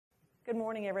Good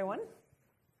morning, everyone.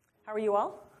 How are you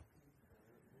all?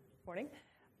 Morning.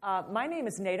 My name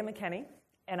is Nada MacKinney,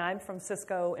 and I'm from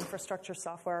Cisco Infrastructure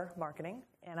Software Marketing,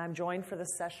 and I'm joined for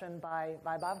this session by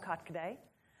Vaibhav Katkade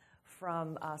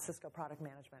from Cisco Product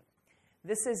Management.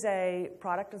 This is a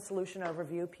product and solution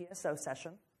overview PSO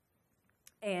session,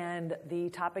 and the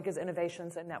topic is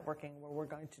innovations in networking, where we're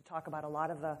going to talk about a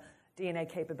lot of the DNA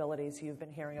capabilities you've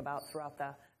been hearing about throughout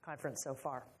the conference so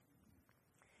far.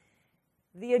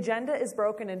 The agenda is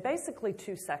broken in basically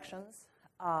two sections.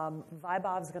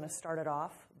 Vaibhav's going to start it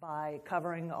off by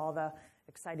covering all the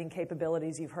exciting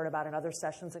capabilities you've heard about in other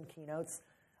sessions and keynotes,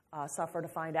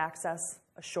 software-defined access,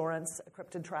 assurance,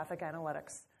 encrypted traffic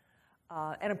analytics.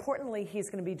 And importantly, he's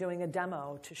going to be doing a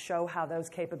demo to show how those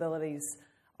capabilities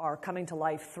are coming to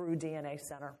life through DNA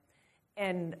Center.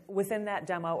 And within that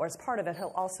demo, or as part of it,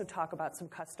 he'll also talk about some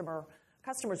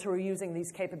customers who are using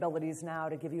these capabilities now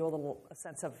to give you a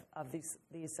sense of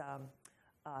these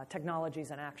technologies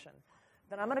in action.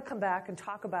 Then I'm going to come back and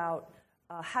talk about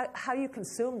how you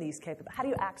consume these capabilities, how do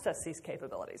you access these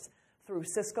capabilities through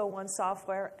Cisco One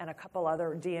software and a couple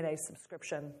other DNA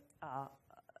subscription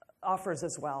offers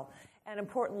as well. And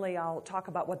importantly, I'll talk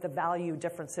about what the value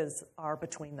differences are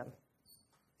between them.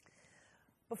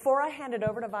 Before I hand it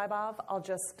over to Vaibhav, I'll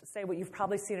just say what you've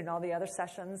probably seen in all the other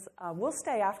sessions. We'll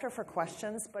stay after for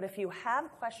questions, but if you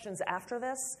have questions after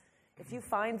this, if you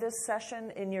find this session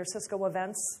in your Cisco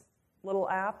Events little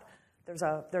app,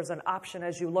 there's an option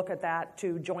as you look at that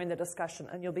to join the discussion,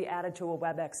 and you'll be added to a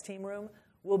WebEx team room.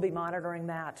 We'll be monitoring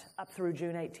that up through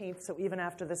June 18th, so even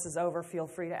after this is over, feel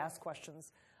free to ask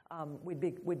questions. We'd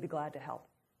be glad to help.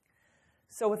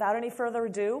 So without any further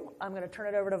ado, I'm going to turn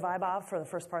it over to Vaibhav for the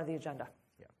first part of the agenda.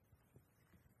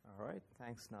 All right,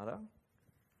 thanks, Nada.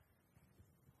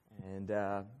 And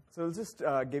so we'll just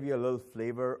give you a little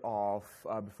flavor of,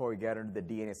 before we get into the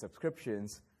DNA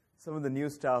subscriptions, some of the new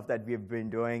stuff that we've been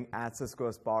doing at Cisco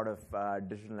as part of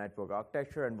digital network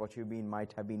architecture and what you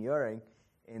might have been hearing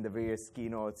in the various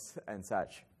keynotes and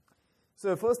such. So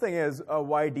the first thing is,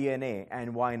 why DNA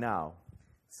and why now?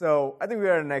 So I think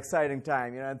we're at an exciting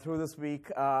time. And through this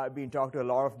week, I've been talking to a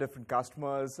lot of different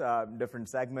customers, different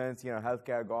segments,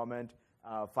 healthcare, government,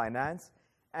 finance,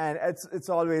 and it's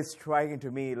always striking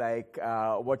to me like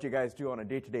what you guys do on a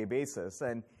day-to-day basis.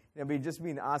 And we've just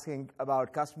been asking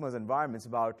about customers' environments,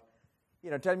 about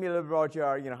tell me a little bit about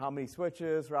your how many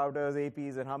switches, routers,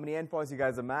 APs, and how many endpoints you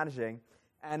guys are managing.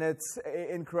 And it's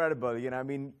incredible,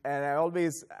 and I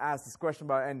always ask this question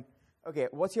about, and okay,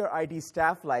 what's your IT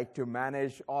staff like to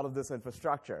manage all of this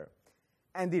infrastructure?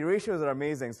 And the ratios are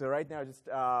amazing. So right now, just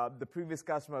the previous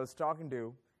customer I was talking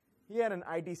to, he had an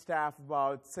IT staff of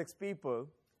about 6 people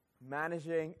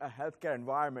managing a healthcare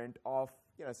environment of,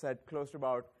 said close to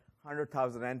about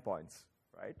 100,000 endpoints,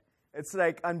 right? It's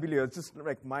like unbelievable. It's just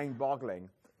like mind-boggling.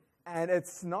 And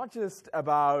it's not just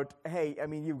about, hey,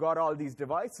 you've got all these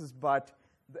devices, but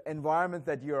the environment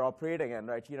that you're operating in,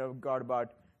 right? You've got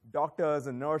about doctors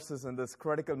and nurses and this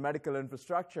critical medical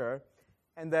infrastructure,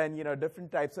 and then,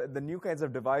 different types of the new kinds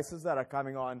of devices that are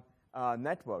coming on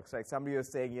networks. Like somebody was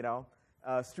saying,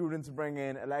 students bring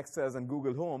in Alexas and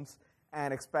Google Homes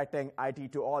and expecting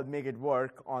IT to all make it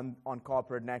work on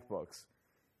corporate networks.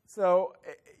 So,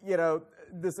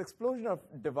 this explosion of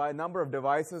number of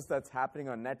devices that's happening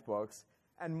on networks,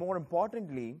 and more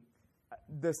importantly,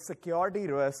 the security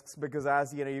risks, because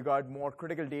as you got more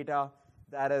critical data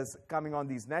that is coming on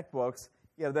these networks,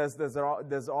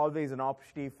 there's always an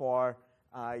opportunity for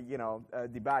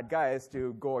the bad guys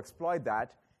to go exploit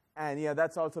that. And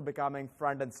that's also becoming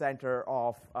front and center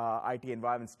of IT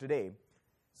environments today.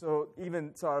 So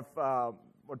even sort of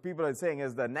what people are saying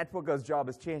is the networker's job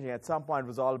is changing. At some point, it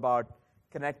was all about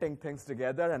connecting things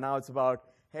together, and now it's about,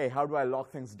 hey, how do I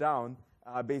lock things down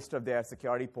based on their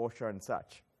security posture and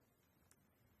such.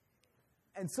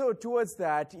 And so towards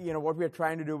that, what we're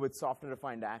trying to do with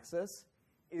software-defined access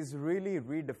is really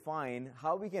redefine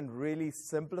how we can really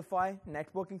simplify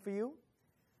networking for you,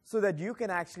 so that you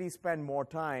can actually spend more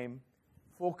time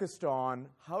focused on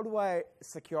how do I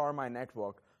secure my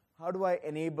network? How do I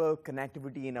enable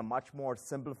connectivity in a much more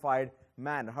simplified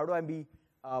manner? How do I be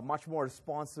much more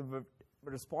responsive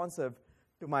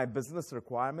to my business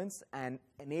requirements and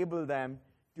enable them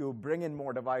to bring in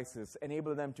more devices,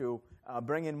 enable them to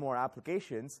bring in more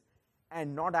applications,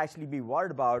 and not actually be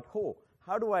worried about,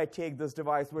 how do I take this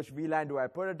device, which VLAN do I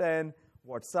put it in,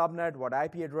 what subnet, what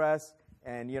IP address,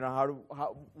 and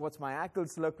what's my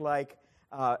ACLs look like,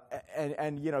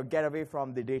 and get away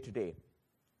from the day-to-day,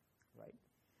 right?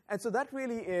 And so that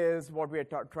really is what we're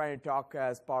trying to talk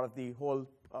as part of the whole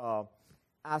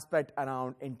aspect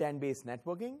around intent-based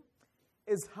networking.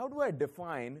 is how do I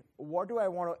define what do I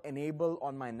want to enable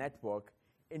on my network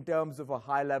in terms of a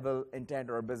high-level intent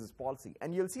or a business policy.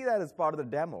 And you'll see that as part of the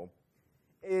demo,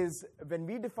 is when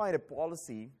we define a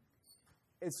policy,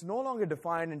 it's no longer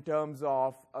defined in terms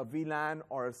of a VLAN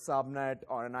or a subnet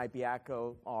or an IP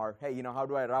ACL or, hey, how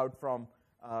do I route from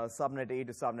subnet A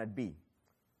to subnet B?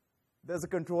 There's a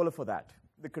controller for that.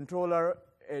 The controller,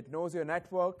 it knows your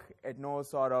network. It knows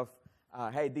sort of,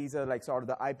 hey, these are like sort of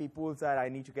the IP pools that I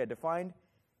need to get defined.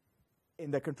 In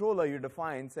the controller, you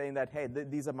define saying that, hey,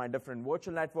 these are my different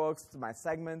virtual networks, my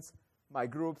segments, my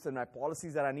groups, and my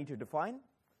policies that I need to define.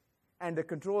 And the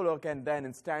controller can then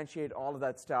instantiate all of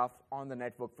that stuff on the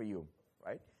network for you,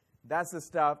 right? That's the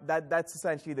stuff, that's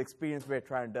essentially the experience we're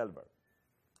trying to deliver.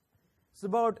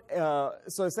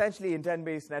 So essentially,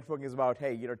 intent-based networking is about,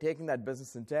 hey, taking that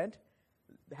business intent,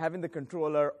 having the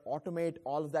controller automate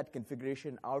all of that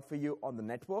configuration out for you on the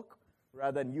network,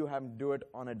 rather than you having to do it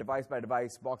on a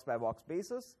device-by-device, box-by-box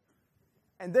basis.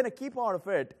 And then a key part of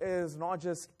it is not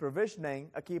just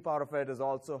provisioning. A key part of it is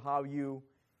also how you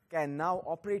can now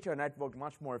operate your network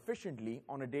much more efficiently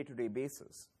on a day-to-day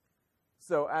basis.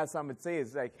 So as some would say,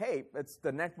 it's like, hey, it's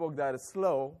the network that is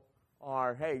slow,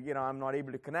 or hey, I'm not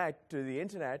able to connect to the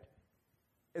internet.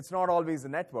 It's not always the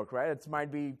network, right? It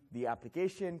might be the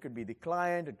application, could be the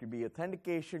client, it could be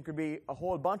authentication, could be a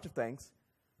whole bunch of things.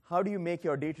 How do you make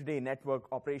your day-to-day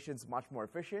network operations much more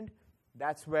efficient?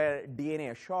 That's where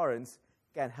DNA assurance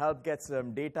can help get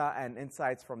some data and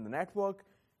insights from the network,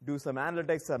 do some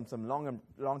analytics, some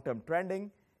long-term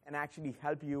trending, and actually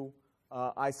help you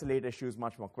isolate issues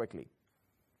much more quickly.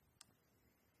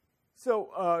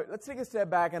 So let's take a step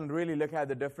back and really look at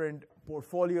the different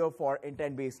portfolio for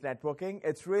intent-based networking.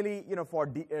 It's really, for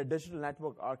digital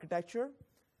network architecture,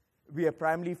 we are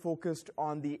primarily focused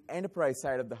on the enterprise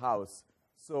side of the house.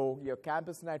 So your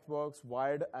campus networks,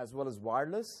 wired as well as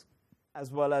wireless,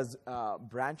 as well as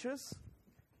branches.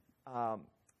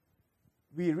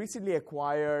 We recently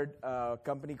acquired a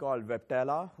company called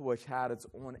Viptela, which had its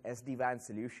own SD-WAN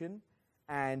solution.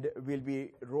 And we'll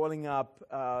be rolling up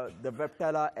the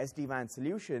Viptela SD-WAN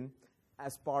solution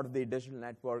as part of the digital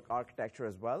network architecture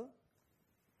as well.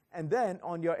 And then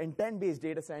on your intent-based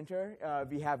data center,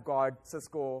 we have got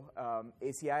Cisco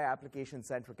ACI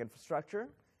application-centric infrastructure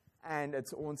and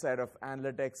its own set of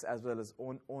analytics as well as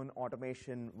own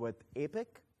automation with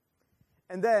APIC.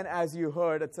 And then, as you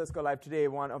heard at Cisco Live today,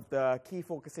 one of the key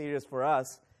focus areas for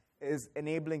us is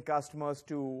enabling customers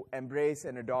to embrace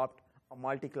and adopt a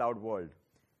multi-cloud world.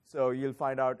 So you'll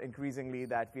find out increasingly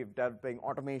that we're developing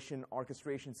automation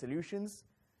orchestration solutions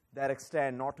that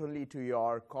extend not only to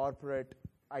your corporate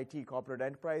IT, corporate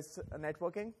enterprise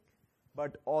networking,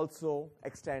 but also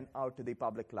extend out to the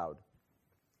public cloud.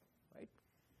 Right?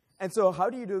 And so how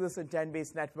do you do this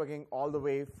intent-based networking all the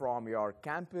way from your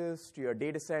campus to your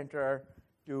data center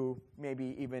to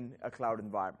maybe even a cloud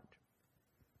environment?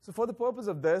 So for the purpose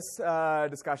of this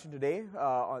discussion today,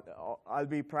 I'll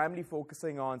be primarily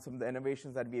focusing on some of the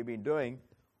innovations that we've been doing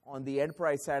on the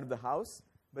enterprise side of the house.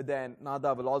 But then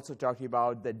Nada will also talk to you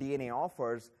about the DNA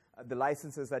offers, the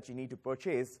licenses that you need to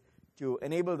purchase to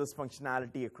enable this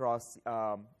functionality across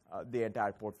the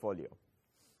entire portfolio.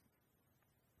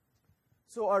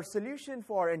 So our solution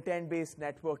for intent-based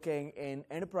networking in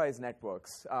enterprise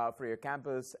networks for your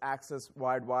campus, access,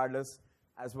 wired, wireless,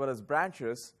 as well as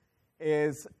branches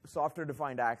is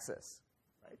software-defined access.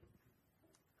 Right?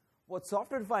 What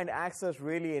software-defined access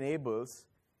really enables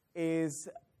is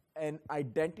an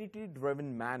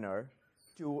identity-driven manner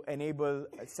to enable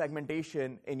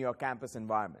segmentation in your campus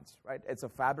environments. Right? It's a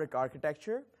fabric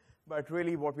architecture, but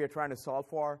really what we are trying to solve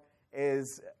for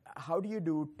is how do you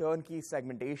do turnkey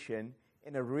segmentation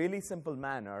in a really simple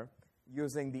manner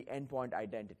using the endpoint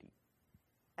identity.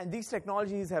 And these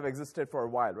technologies have existed for a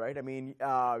while, right? I mean,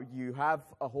 you have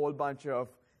a whole bunch of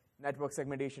network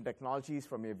segmentation technologies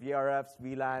from your VRFs,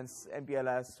 VLANs,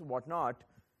 MPLS, whatnot,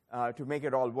 to make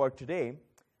it all work today.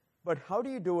 But how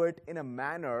do you do it in a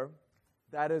manner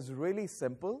that is really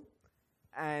simple?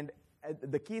 And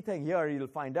the key thing here you'll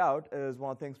find out is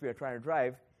one of the things we are trying to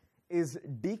drive is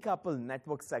decouple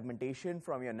network segmentation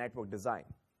from your network design.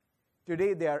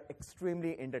 Today, they are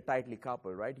extremely intertightly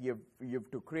coupled, right? You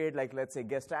have to create, like, let's say,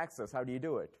 guest access. How do you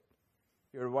do it?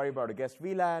 You have to worry about a guest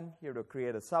VLAN. You have to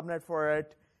create a subnet for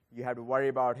it. You have to worry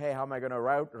about, hey, how am I going to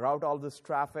route all this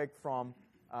traffic from,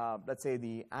 let's say,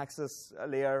 the access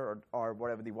layer or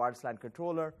whatever, the wireless LAN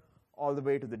controller, all the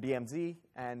way to the DMZ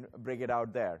and bring it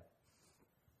out there.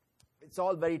 It's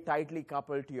all very tightly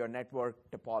coupled to your network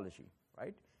topology,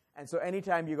 right? And so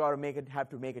anytime you have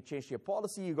to make a change to your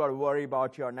policy, you got to worry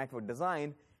about your network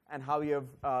design and how you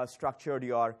have structured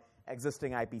your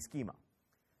existing IP schema.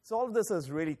 So all of this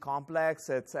is really complex.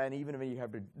 And even when you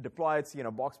have to deploy it,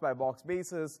 box by box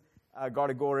basis, got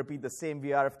to go repeat the same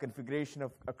VRF configuration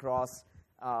across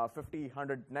 50,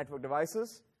 100 network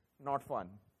devices. Not fun,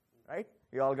 right?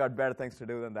 We all got better things to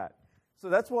do than that. So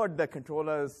that's what the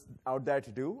controller is out there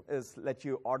to do, is let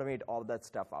you automate all that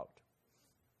stuff out.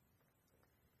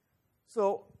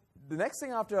 So the next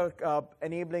thing after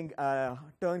enabling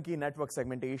turnkey network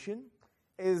segmentation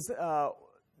is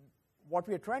what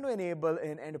we are trying to enable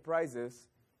in enterprises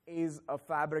is a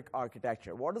fabric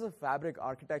architecture. What does a fabric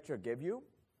architecture give you?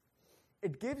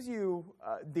 It gives you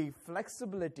the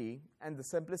flexibility and the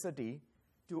simplicity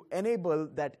to enable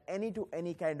that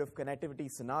any-to-any kind of connectivity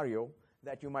scenario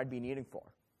that you might be needing for.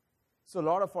 So a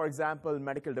lot of, for example,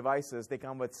 medical devices, they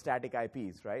come with static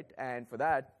IPs, right? And for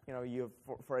that, you,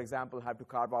 for example, have to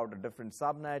carve out a different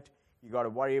subnet. You got to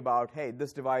worry about, hey,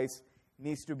 this device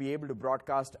needs to be able to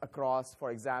broadcast across, for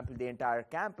example, the entire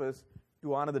campus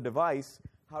to another device.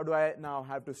 How do I now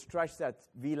have to stretch that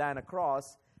VLAN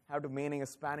across, have to maintain a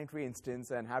spanning tree instance,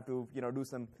 and have to do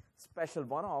some special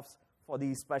one-offs for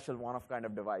these special one-off kind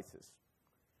of devices?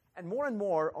 And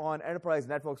more on enterprise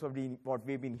networks, what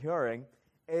we've been hearing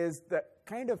is the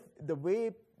kind of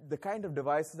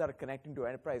devices that are connecting to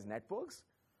enterprise networks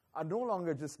are no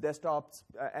longer just desktops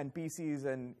and PCs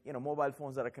and mobile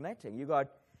phones that are connecting. You got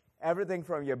everything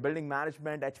from your building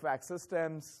management, HVAC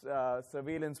systems,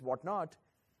 surveillance, whatnot.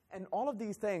 And all of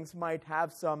these things might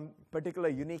have some particular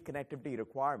unique connectivity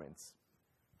requirements.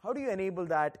 How do you enable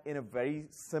that in a very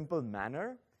simple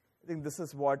manner? I think this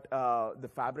is what the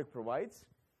fabric provides.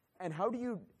 And how do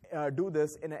you do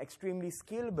this in an extremely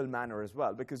scalable manner as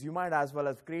well? Because you might as well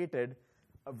have created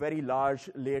a very large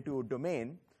layer 2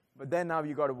 domain, but then now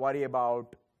you got to worry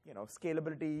about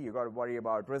scalability, you got to worry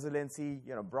about resiliency,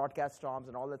 broadcast storms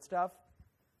and all that stuff.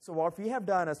 So what we have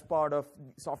done as part of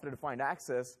software-defined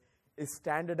access is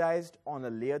standardized on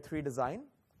a layer 3 design,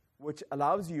 which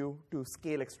allows you to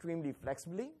scale extremely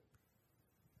flexibly.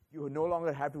 You no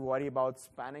longer have to worry about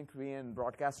spanning tree and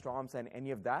broadcast storms and any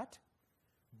of that.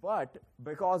 But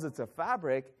because it's a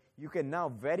fabric, you can now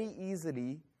very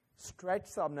easily stretch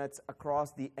subnets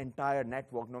across the entire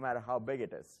network, no matter how big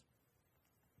it is,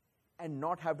 and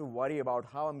not have to worry about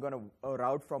how I'm going to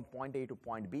route from point A to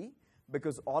point B,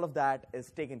 because all of that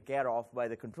is taken care of by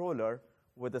the controller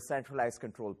with a centralized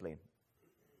control plane.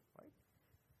 Right?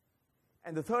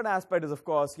 And the third aspect is, of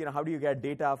course, how do you get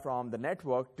data from the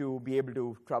network to be able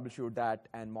to troubleshoot that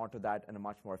and monitor that in a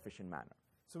much more efficient manner.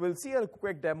 So we'll see a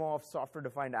quick demo of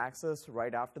software-defined access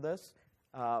right after this.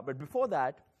 But before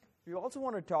that, we also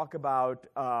want to talk about,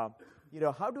 how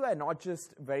do I not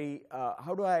just very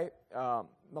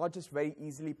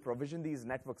easily provision these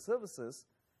network services?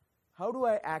 How do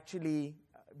I actually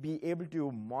be able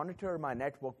to monitor my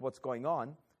network, what's going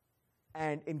on,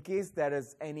 and in case there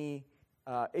is any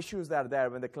issues that are there,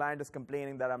 when the client is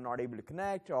complaining that I'm not able to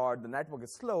connect or the network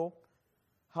is slow,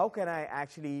 how can I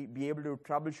actually be able to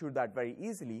troubleshoot that very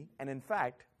easily? And in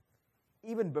fact,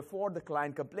 even before the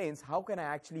client complains, how can I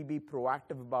actually be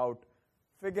proactive about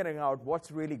figuring out what's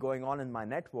really going on in my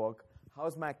network?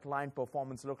 How's my client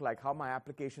performance look like? How my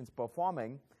application's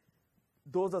performing?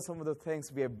 Those are some of the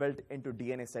things we have built into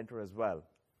DNA Center as well.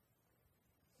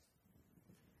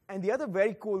 And the other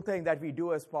very cool thing that we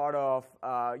do as part of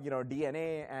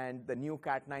DNA and the new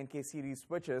Cat9K series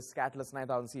switches, Catalyst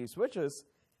 9000 series switches,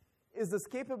 is this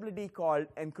capability called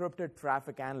Encrypted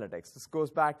Traffic Analytics. This goes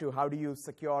back to how do you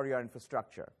secure your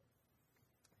infrastructure.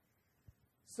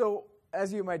 So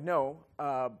as you might know,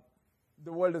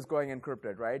 the world is going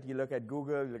encrypted, right? You look at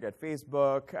Google, you look at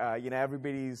Facebook,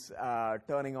 everybody's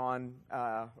turning on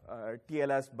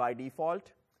TLS by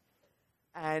default.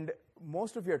 And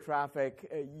most of your traffic,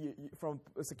 from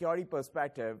a security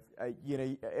perspective,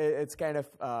 it's kind of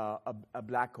a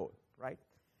black hole, right?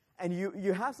 And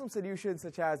you have some solutions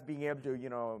such as being able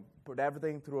to, put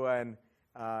everything through an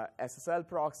SSL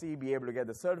proxy, be able to get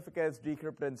the certificates,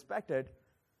 decrypted, inspected.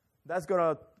 That's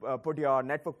going to put your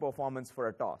network performance for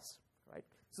a toss, right?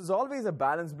 So there's always a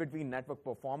balance between network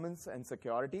performance and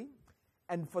security.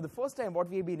 And for the first time, what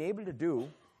we've been able to do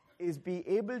is be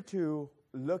able to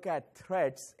look at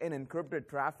threats in encrypted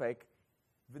traffic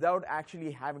without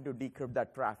actually having to decrypt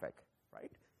that traffic,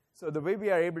 right? So the way we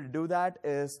are able to do that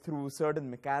is through certain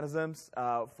mechanisms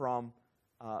from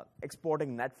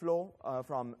exporting NetFlow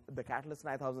from the Catalyst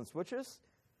 9000 switches,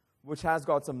 which has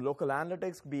got some local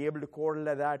analytics, be able to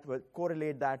correlate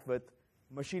that with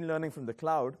machine learning from the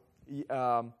cloud,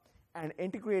 and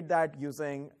integrate that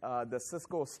using the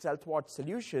Cisco StealthWatch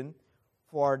solution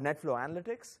for NetFlow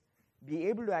analytics, be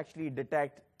able to actually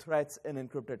detect threats in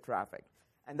encrypted traffic.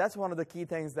 And that's one of the key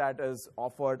things that is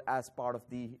offered as part of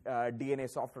the DNA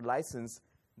software license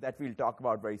that we'll talk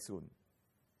about very soon.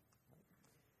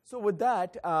 So with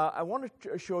that, I want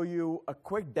to show you a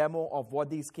quick demo of what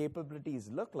these capabilities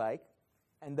look like,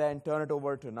 and then turn it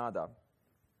over to Nada.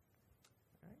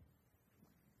 Right.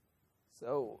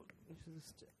 So let me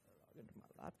just log into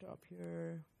my laptop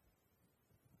here.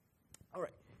 All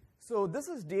right. So this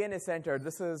is DNA Center.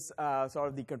 This is sort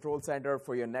of the control center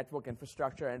for your network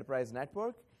infrastructure, enterprise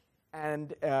network. And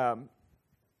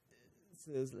this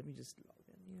is, let me just log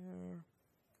in here.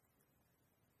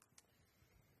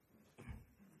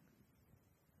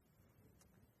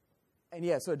 And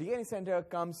yeah, so DNA Center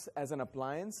comes as an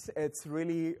appliance. It's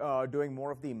really doing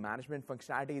more of the management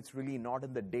functionality. It's really not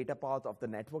in the data path of the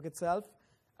network itself.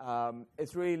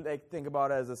 It's really like, think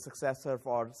about it as a successor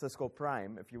for Cisco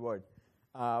Prime, if you would.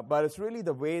 But it's really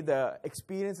the way the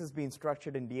experience is being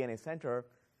structured in DNA Center.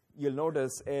 You'll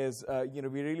notice is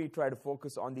we really try to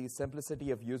focus on the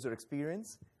simplicity of user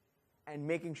experience and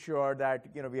making sure that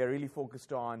we are really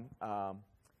focused on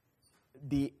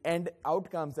the end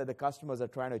outcomes that the customers are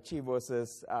trying to achieve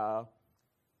versus how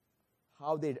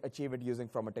they achieve it using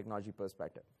from a technology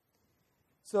perspective.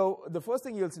 So the first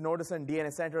thing you'll notice in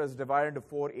DNA Center is divided into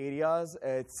 4 areas.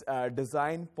 It's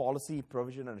design, policy,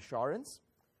 provision, and assurance.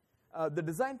 The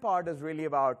design part is really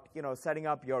about setting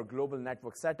up your global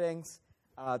network settings,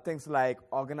 things like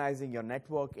organizing your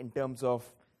network in terms of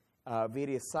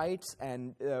various sites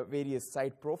and various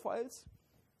site profiles.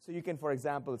 So you can, for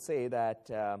example, say that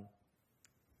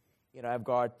I've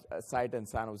got a site in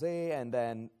San Jose, and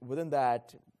then within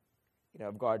that,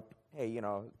 I've got a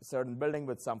certain building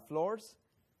with some floors,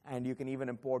 and you can even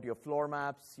import your floor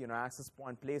maps, access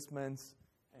point placements,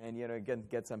 and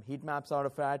get some heat maps out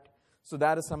of that. So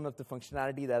that is some of the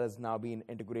functionality that has now been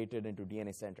integrated into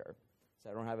DNA Center.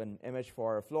 So I don't have an image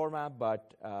for a floor map,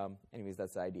 but anyways,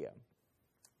 that's the idea.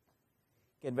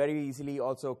 You can very easily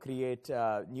also create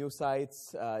new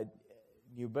sites,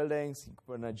 new buildings. You can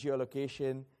put in a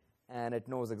geolocation, and it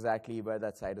knows exactly where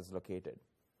that site is located.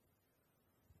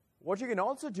 What you can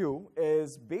also do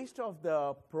is, based off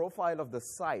the profile of the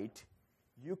site,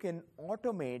 you can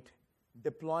automate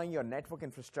deploying your network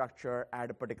infrastructure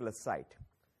at a particular site.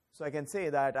 So I can say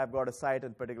that I've got a site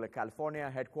in particular California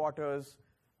headquarters.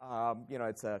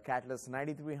 It's a Catalyst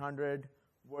 9300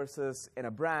 versus in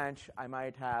a branch, I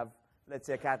might have, let's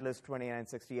say, a Catalyst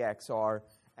 2960X or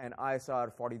an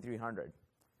ISR 4300.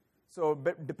 So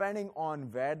depending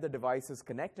on where the device is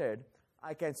connected,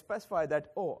 I can specify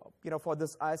that, for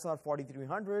this ISR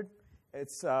 4300,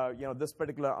 it's this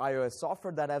particular iOS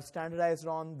software that I've standardized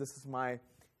on. This is my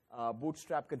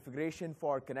bootstrap configuration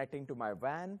for connecting to my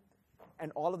WAN.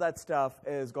 And all of that stuff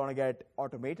is going to get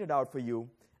automated out for you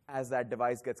as that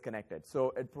device gets connected.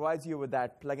 So it provides you with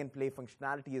that plug-and-play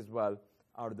functionality as well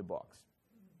out of the box.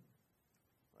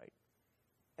 Right.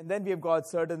 And then we've got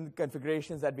certain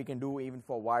configurations that we can do even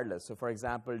for wireless. So for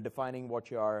example, defining what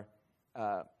your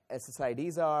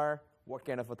SSIDs are, what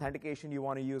kind of authentication you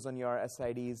want to use on your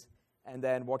SSIDs, and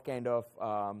then what kind of,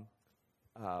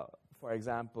 for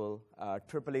example,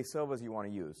 AAA servers you want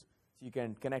to use. So you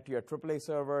can connect to your AAA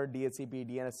server, DHCP,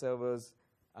 DNS servers,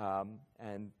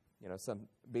 and some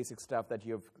basic stuff that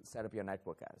you've set up your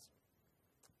network as.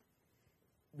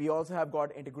 We also have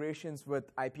got integrations with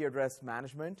IP address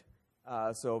management.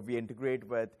 So we integrate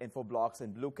with Infoblox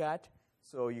and BlueCat.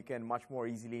 So you can much more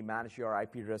easily manage your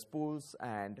IP address pools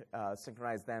and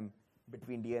synchronize them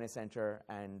between DNA Center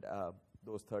and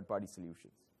those third-party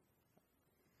solutions.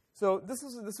 So this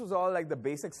was all like the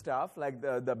basic stuff, like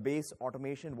the base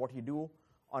automation, what you do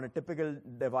on a typical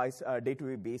device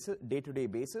day-to-day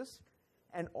basis.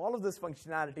 And all of this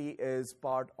functionality is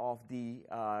part of the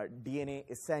DNA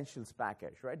Essentials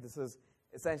package, right? This is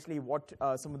essentially what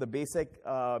some of the basic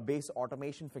base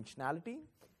automation functionality.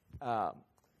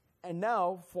 And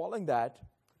now, following that,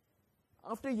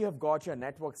 after you have got your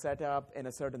network set up in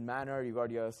a certain manner, you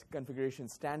got your configuration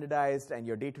standardized, and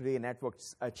your day-to-day network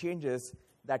changes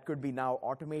that could be now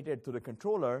automated through the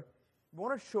controller, we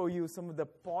want to show you some of the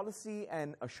policy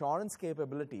and assurance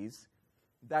capabilities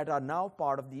that are now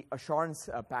part of the assurance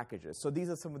packages. So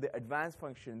these are some of the advanced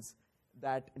functions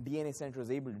that DNA Center is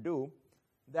able to do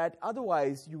that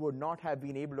otherwise you would not have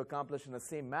been able to accomplish in the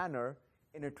same manner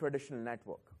in a traditional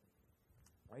network.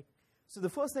 Right? So the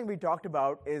first thing we talked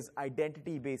about is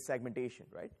identity-based segmentation,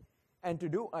 right? And to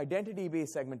do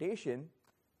identity-based segmentation,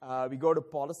 we go to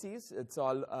policies. It's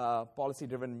all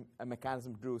policy-driven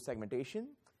mechanism to do segmentation.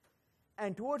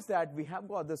 And towards that, we have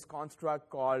got this construct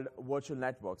called virtual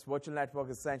networks. Virtual network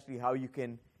is essentially how you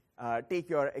can take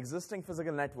your existing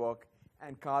physical network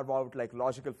and carve out like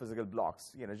logical physical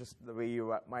blocks, just the way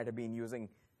you might have been using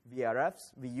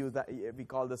VRFs. We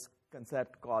call this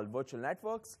concept called virtual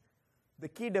networks. The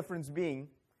key difference being,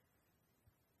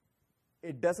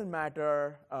 it doesn't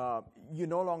matter, you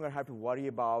no longer have to worry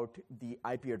about the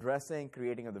IP addressing,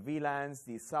 creating of the VLANs,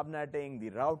 the subnetting, the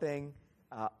routing.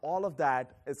 All of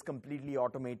that is completely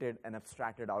automated and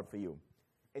abstracted out for you.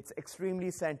 It's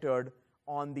extremely centered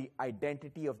on the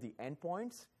identity of the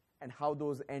endpoints and how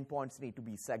those endpoints need to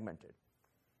be segmented.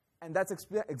 And that's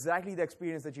exactly the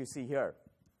experience that you see here,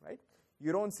 right?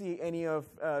 You don't see any of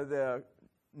the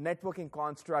networking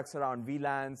constructs around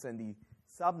VLANs and the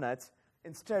subnets.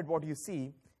 Instead, what you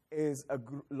see is a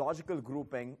logical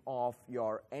grouping of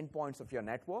your endpoints of your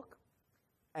network.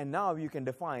 And now you can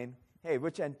define, hey,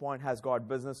 which endpoint has got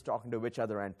business talking to which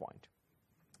other endpoint.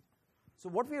 So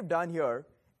what we have done here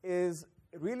is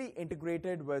really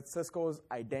integrated with Cisco's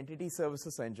identity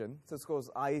services engine. Cisco's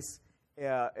ICE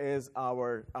is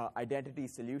our identity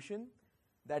solution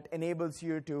that enables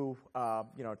you to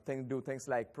do things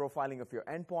like profiling of your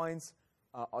endpoints,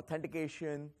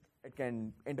 authentication. It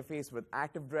can interface with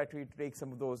Active Directory to take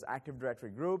some of those Active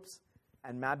Directory groups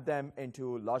and map them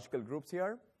into logical groups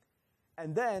here.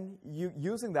 And then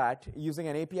using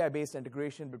an API-based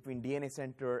integration between DNA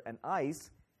Center and ICE,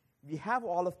 we have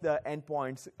all of the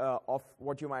endpoints of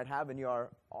what you might have in your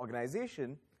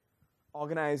organization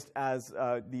organized as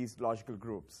these logical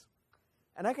groups.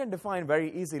 And I can define very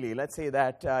easily. Let's say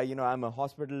that I'm a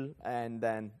hospital, and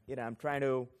then I'm trying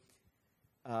to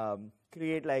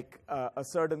create like a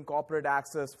certain corporate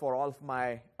access for all of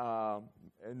my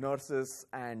nurses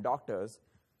and doctors.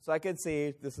 So I can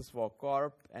say this is for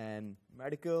corp and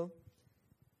medical.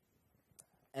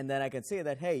 And then I can say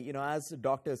that, hey, as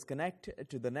doctors connect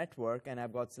to the network, and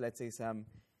I've got, let's say, some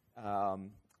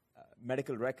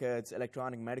medical records,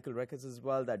 electronic medical records as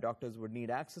well that doctors would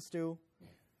need access to.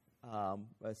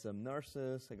 Some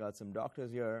nurses, I got some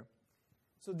doctors here.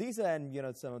 So these are,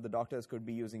 and some of the doctors could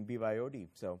be using BYOD.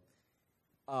 So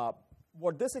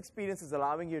what this experience is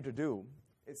allowing you to do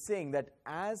is saying that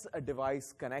as a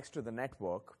device connects to the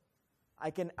network, I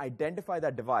can identify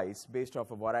that device based off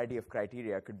a variety of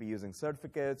criteria. Could be using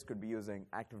certificates, could be using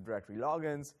Active Directory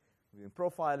logins,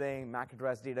 profiling, MAC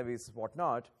address database,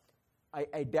 whatnot. I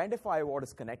identify what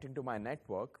is connecting to my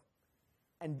network,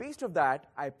 and based off that,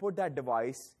 I put that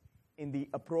device in the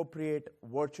appropriate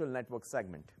virtual network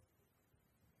segment,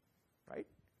 right?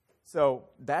 So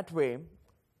that way,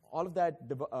 all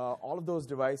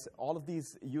of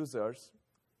these users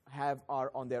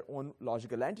are on their own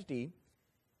logical entity.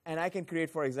 And I can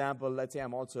create, for example, let's say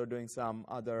I'm also doing some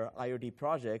other IoT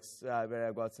projects where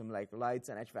I've got some like lights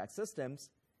and HVAC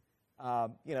systems.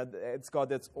 It's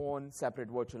got its own separate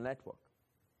virtual network.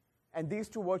 And these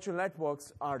two virtual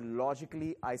networks are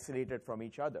logically isolated from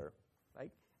each other. Right?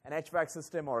 An HVAC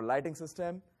system or a lighting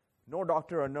system, no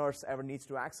doctor or nurse ever needs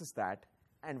to access that,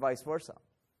 and vice versa.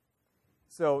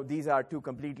 So these are two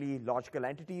completely logical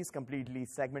entities, completely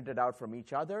segmented out from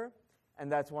each other.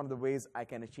 And that's one of the ways I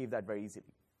can achieve that very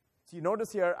easily. So you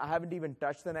notice here, I haven't even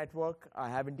touched the network. I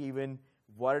haven't even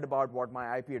worried about what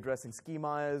my IP addressing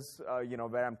schema is,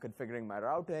 where I'm configuring my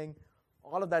routing.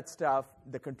 All of that stuff,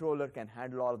 the controller can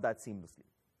handle all of that seamlessly,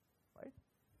 right?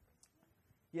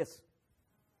 Yes?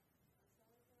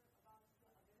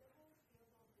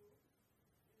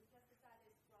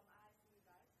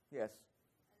 Yes.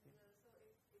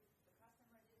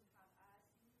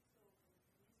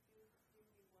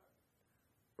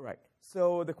 Right.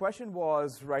 So the question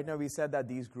was, right now we said that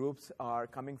these groups are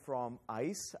coming from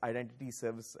ICE, Identity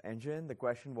Service Engine. The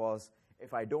question was,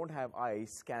 if I don't have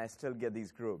ICE, can I still get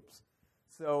these groups?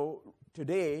 So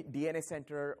today, DNA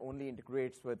Center only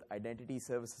integrates with Identity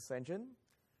Services Engine.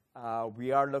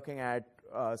 We are looking at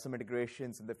some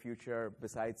integrations in the future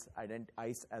besides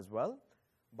ICE as well.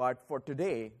 But for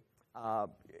today,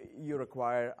 you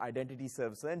require Identity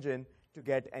Service Engine to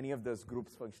get any of those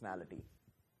groups functionality.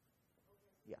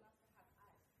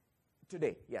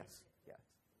 Today, yes. Yes.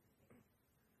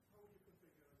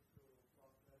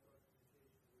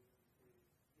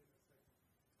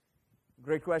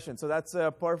 Great question. So that's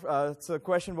so the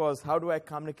question was, how do I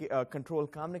control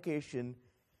communication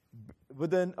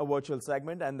within a virtual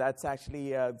segment? And that's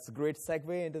actually it's a great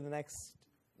segue into the next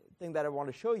thing that I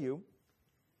want to show you.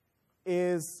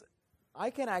 Is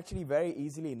I can actually very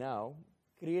easily now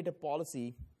create a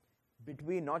policy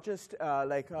between not just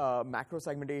macro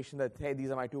segmentation that, hey, these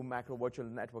are my two macro virtual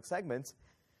network segments.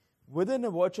 Within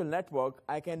a virtual network,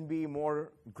 I can be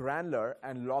more granular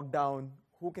and lock down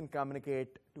who can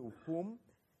communicate to whom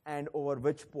and over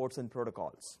which ports and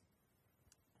protocols.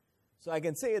 So I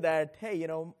can say that, hey,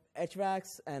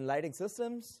 HVACs and lighting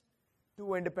systems,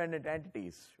 two independent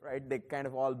entities, right? They kind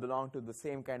of all belong to the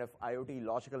same kind of IoT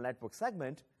logical network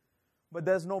segment, but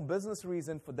there's no business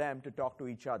reason for them to talk to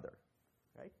each other,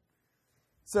 right?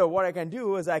 So what I can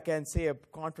do is I can say a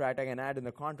contract, I can add in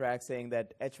the contract saying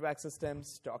that HVAC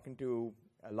systems talking to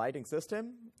a lighting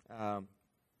system. I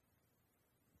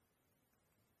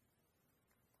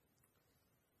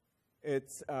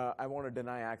want to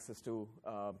deny access to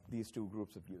these two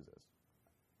groups of users.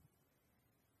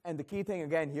 And the key thing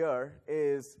again here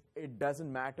is it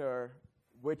doesn't matter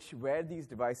where these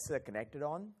devices are connected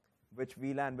on, which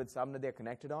VLAN with subnet they're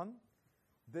connected on.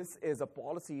 This is a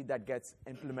policy that gets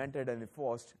implemented and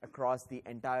enforced across the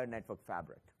entire network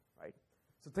fabric, right?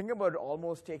 So think about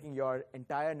almost taking your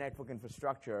entire network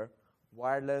infrastructure,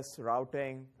 wireless,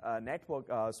 routing, network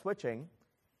switching,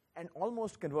 and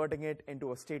almost converting it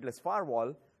into a stateless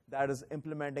firewall that is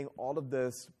implementing all of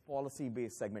this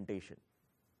policy-based segmentation.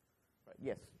 Right?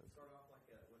 Yes? Start off like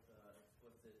with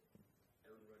explicit,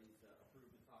 everybody's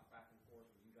approved to talk back and forth,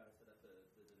 and you got to set up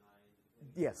the deny.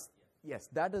 Yes. Yes,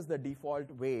 that is the default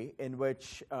way in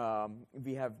which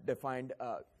we have defined,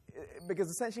 because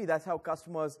essentially that's how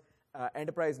customers,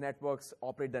 enterprise networks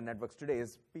operate their networks today,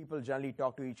 is people generally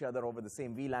talk to each other over the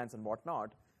same VLANs and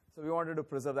whatnot. So we wanted to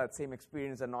preserve that same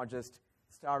experience and not just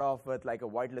start off with like a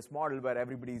whitelist model where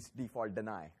everybody's default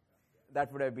deny.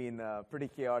 That would have been pretty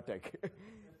chaotic.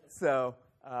 So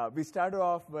we started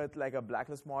off with like a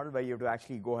blacklist model where you have to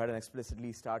actually go ahead and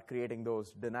explicitly start creating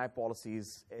those deny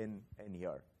policies in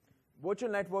here.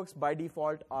 Virtual networks, by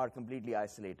default, are completely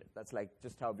isolated. That's like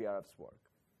just how VRFs work.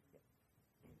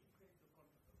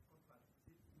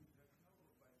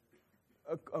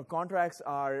 Contracts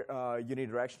are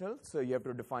unidirectional, so you have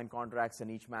to define contracts in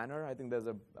each manner. I think there's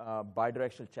a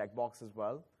bidirectional checkbox as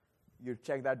well. You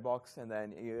check that box, and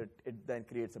then it then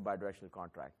creates a bidirectional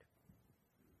contract.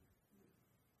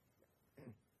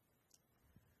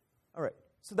 All right.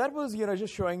 So that was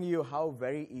just showing you how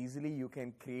very easily you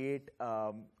can create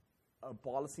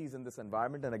policies in this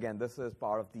environment. And again, this is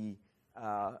part of the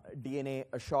DNA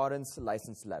assurance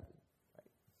license level. Right?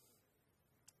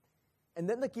 And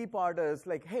then the key part is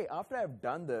like, hey, after I've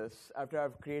done this, after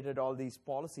I've created all these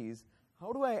policies,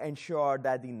 how do I ensure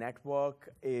that the network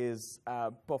is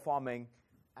performing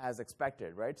as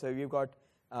expected, right? So you've got,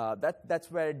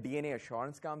 that's where DNA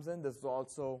assurance comes in. This is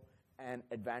also an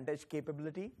advantage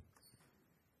capability.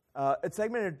 It's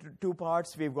segmented into two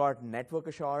parts. We've got network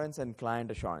assurance and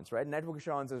client assurance, right? Network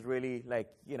assurance is really like,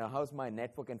 how's my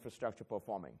network infrastructure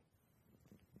performing?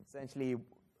 Essentially,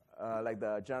 like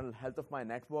the general health of my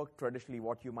network, traditionally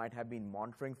what you might have been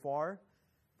monitoring for,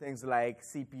 things like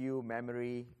CPU,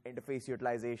 memory, interface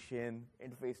utilization,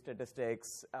 interface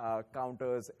statistics,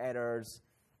 counters, errors,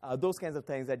 those kinds of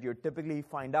things that you typically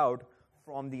find out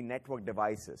from the network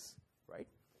devices, right?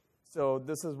 So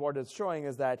this is what it's showing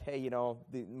is that, hey,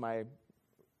 my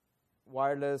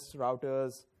wireless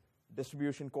routers,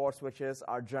 distribution core switches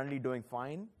are generally doing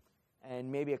fine, and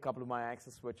maybe a couple of my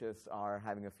access switches are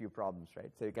having a few problems,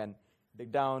 right? So you can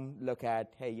dig down, look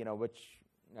at, hey, which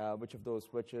of those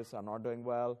switches are not doing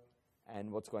well,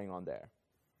 and what's going on there.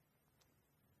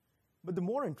 But the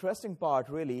more interesting part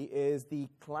really is the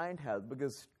client health,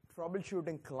 because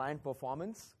troubleshooting client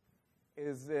performance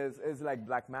is like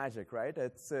black magic, right?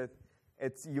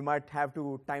 You might have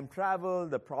to time travel.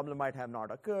 The problem might have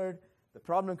not occurred. The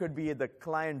problem could be the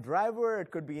client driver.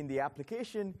 It could be in the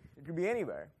application. It could be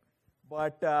anywhere.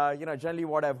 But generally,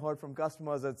 what I've heard from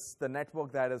customers, it's the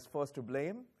network that is first to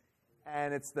blame,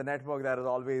 and it's the network that is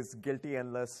always guilty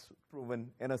unless proven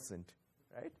innocent,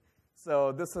 right?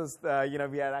 So this is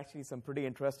we had actually some pretty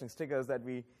interesting stickers that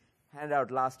we handed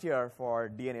out last year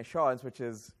for DNA assurance, which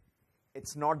is,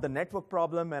 it's not the network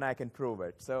problem, and I can prove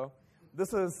it. So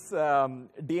this is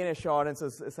DNA assurance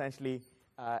is essentially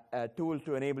a tool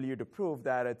to enable you to prove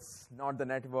that it's not the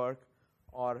network,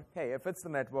 or hey, if it's the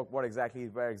network, where exactly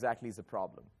is the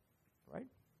problem, right?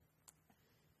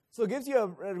 So it gives you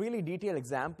a really detailed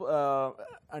example,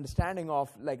 understanding of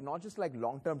like not just like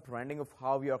long-term trending of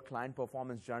how your client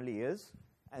performance generally is,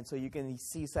 and so you can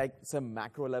see some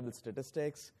macro level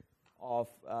statistics of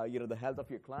the health of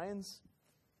your clients.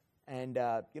 And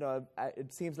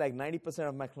it seems like 90%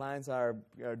 of my clients are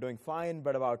doing fine,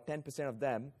 but about 10% of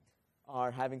them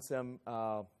are having some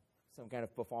kind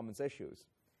of performance issues.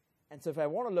 And so if I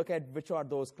want to look at which are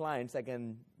those clients, I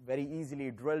can very easily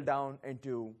drill down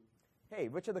into, hey,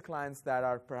 which are the clients that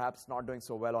are perhaps not doing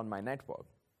so well on my network?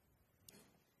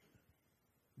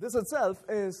 This itself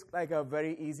is like a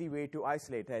very easy way to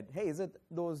isolate it. Hey, is it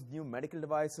those new medical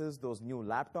devices, those new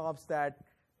laptops that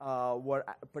were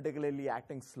particularly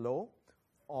acting slow?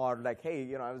 Or like,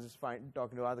 hey, I was just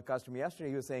talking to another customer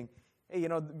yesterday. He was saying, hey,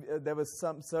 there was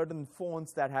some certain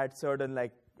phones that had certain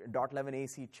like .11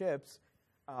 AC chips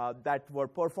that were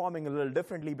performing a little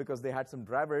differently because they had some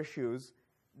driver issues.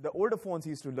 The older phones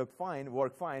used to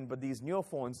work fine, but these newer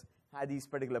phones had these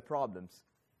particular problems.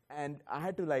 And I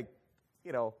had to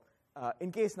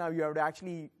in case now you have to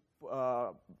actually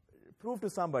prove to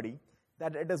somebody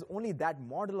that it is only that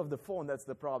model of the phone that's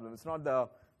the problem. It's not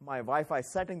my Wi-Fi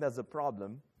setting that's the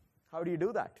problem. How do you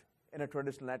do that in a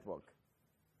traditional network?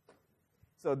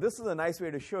 So this is a nice way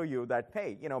to show you that,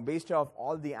 hey, based off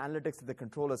all the analytics that the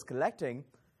controller is collecting,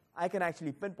 I can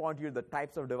actually pinpoint you the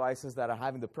types of devices that are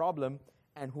having the problem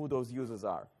and who those users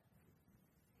are.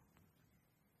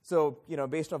 So,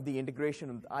 based off the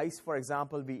integration with ICE, for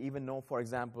example, we even know, for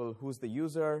example, who's the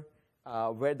user,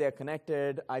 where they're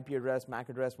connected, IP address, MAC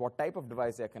address, what type of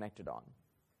device they're connected on,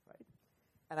 right?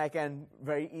 And I can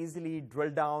very easily drill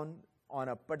down on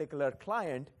a particular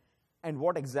client and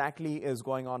what exactly is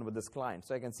going on with this client.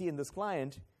 So I can see in this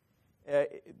client,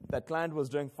 that client was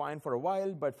doing fine for a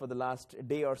while, but for the last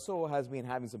day or so has been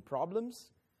having some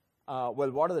problems.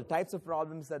 Well, what are the types of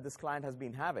problems that this client has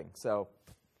been having? So,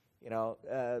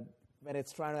 when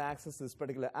it's trying to access this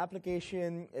particular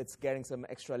application, it's getting some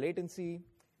extra latency.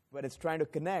 When it's trying to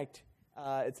connect,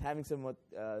 it's having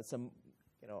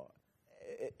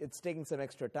it's taking some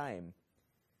extra time.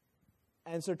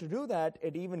 And so to do that,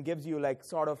 it even gives you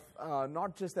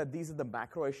not just that these are the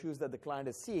macro issues that the client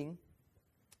is seeing,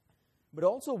 but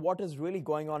also what is really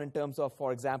going on in terms of,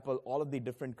 for example, all of the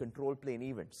different control plane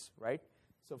events, right?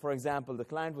 So for example, the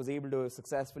client was able to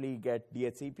successfully get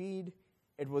DHCP'd.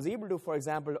 It was able to, for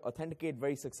example, authenticate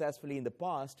very successfully in the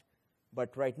past,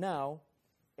 but right now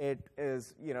it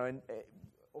is,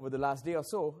 over the last day or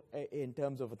so, in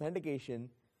terms of authentication,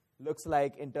 looks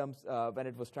like in terms when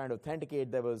it was trying to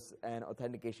authenticate, there was an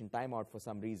authentication timeout for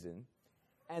some reason.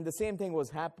 And the same thing was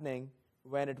happening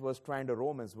when it was trying to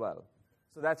roam as well.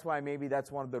 So that's why maybe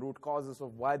that's one of the root causes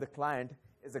of why the client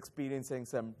is experiencing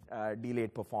some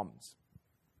delayed performance.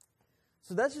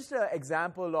 So that's just an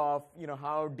example of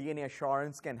how DNA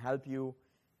assurance can help you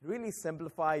really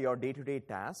simplify your day-to-day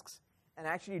tasks and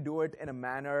actually do it in a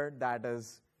manner that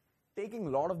is taking a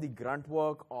lot of the grunt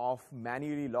work of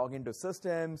manually logging into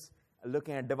systems,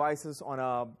 looking at devices on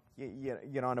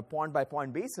a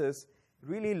point-by-point basis,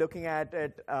 really looking at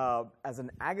it as an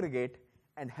aggregate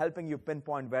and helping you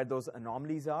pinpoint where those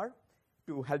anomalies are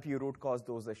to help you root cause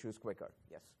those issues quicker.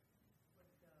 Yes?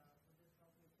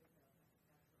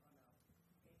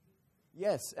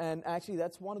 Yes, and actually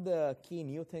that's one of the key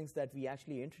new things that we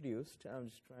actually introduced. I'm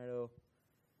just trying to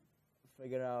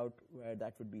figure out where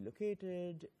that would be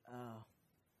located.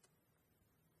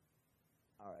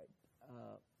 All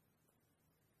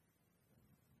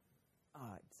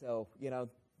right, so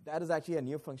that is actually a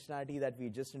new functionality that we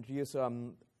just introduced.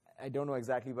 So I don't know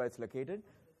exactly where it's located.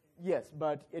 Yes,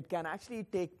 but it can actually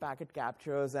take packet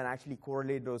captures and actually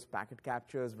correlate those packet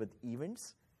captures with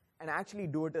events and actually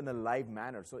do it in a live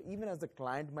manner. So even as the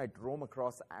client might roam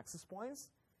across access points,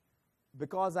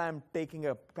 because I'm taking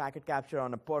a packet capture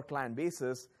on a per client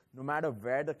basis, no matter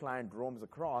where the client roams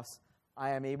across,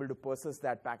 I am able to persist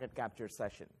that packet capture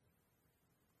session.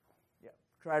 Yeah,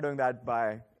 try doing that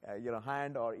by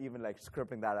hand or even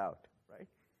scripting that out, right?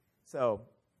 So,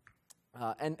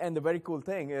 and the very cool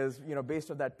thing is,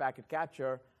 based on that packet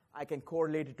capture, I can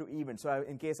correlate it to events. So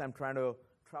in case I'm trying to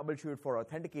troubleshoot for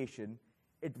authentication,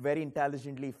 it very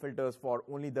intelligently filters for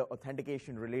only the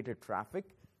authentication-related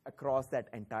traffic across that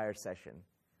entire session.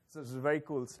 So this is very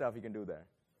cool stuff you can do there.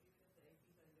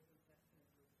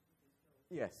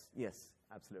 Yes,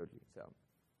 absolutely. So,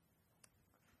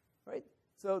 right.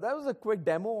 So that was a quick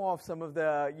demo of some of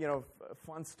the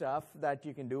fun stuff that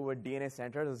you can do with DNA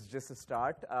Center. This is just a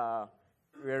start.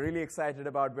 We are really excited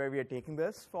about where we are taking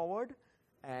this forward,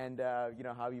 and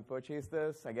how you purchase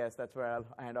this. I guess that's where I'll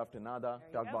hand off to Nada,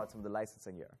 talk about some of the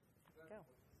licensing here.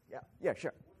 Go. Yeah,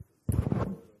 sure.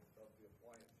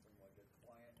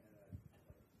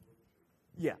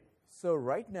 Yeah. So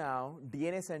right now,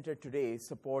 DNA Center today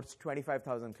supports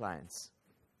 25,000 clients.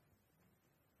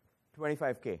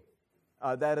 25K.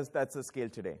 That's the scale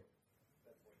today.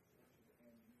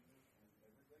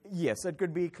 Yes, it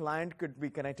could be client, could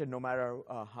be connected no matter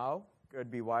how. Could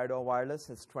be wired or wireless.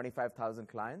 It's 25,000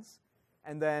 clients.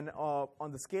 And then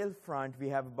on the scale front, we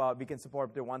can support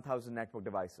up to 1,000 network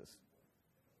devices.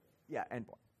 Yeah,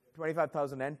 endpoint.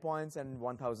 25,000 endpoints and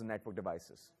 1,000 network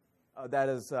devices. That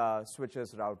is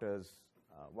switches, routers,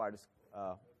 wireless.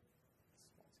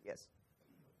 Yes.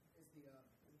 Is the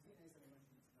DNA Center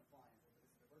mentioned it's an appliance? Is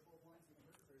it a virtual appliance you can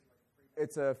purchase, or is it like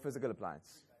a pre-packaged? It's a physical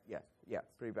appliance. Yeah,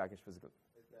 pre-packaged physical.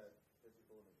 Is that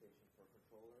physical limitation for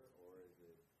controller, or is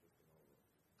it just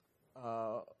a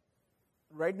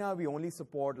Right now, we only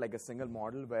support like a single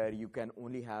model where you can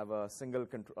only have a single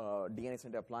DNA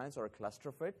center appliance or a cluster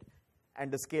of it, and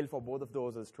the scale for both of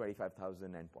those is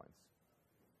 25,000 endpoints.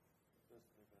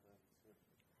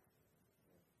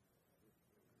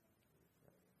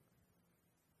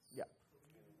 Yeah.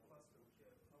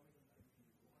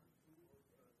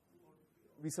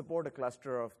 We support a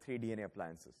cluster of 3 DNA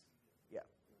appliances. Yeah.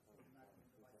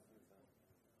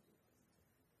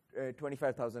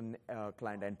 25,000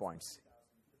 client endpoints.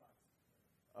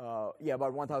 Yeah,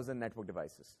 about 1,000 network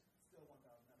devices.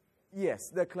 Yes,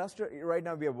 the cluster, right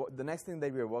now, the next thing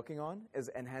that we are working on is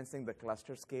enhancing the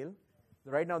cluster scale.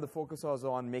 Right now, the focus is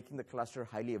on making the cluster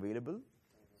highly available.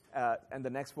 And the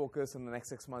next focus in the next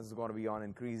 6 months is going to be on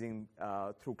increasing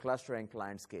through cluster and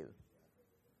client scale.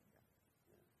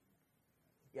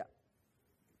 Yeah.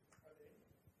 Are there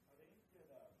any good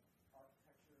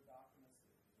architecture documents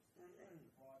that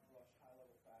just broad brush,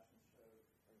 high-level fashion show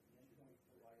the endpoint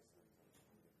devices,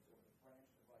 sort of the branch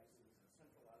devices, and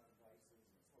centralized devices,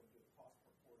 and sort of do a cost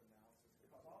per port analysis?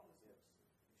 Because all this looks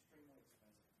extremely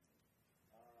expensive.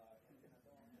 You're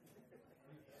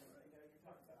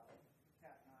talking about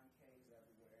Cat 9Ks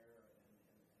everywhere, and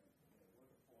look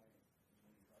at point,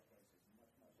 these architectures is much,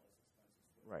 much less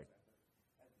expensive. Right.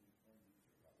 At the end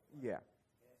user level. Yeah.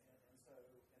 And so,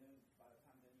 and then by the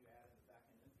time then you add in the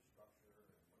back-end infrastructure, what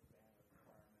the bandwidth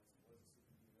requirements, and what is the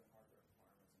CPU and hardware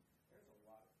requirements, and there's a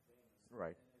lot of things.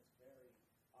 Right. And it's very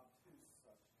obtuse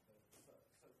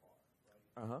so far, right?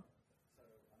 Uh-huh. So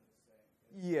I'm just saying.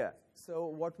 Yeah. So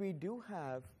what we do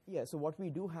have, is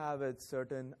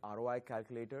certain ROI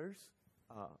calculators,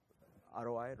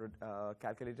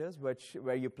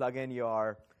 where you plug in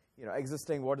your,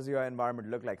 existing, what does your environment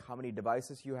look like, how many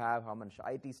devices you have, how much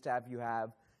IT staff you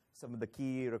have, some of the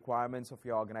key requirements of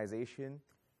your organization,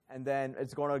 and then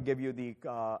it's going to give you the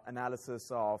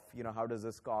analysis of, how does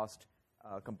this cost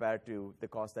compared to the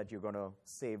cost that you're going to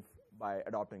save by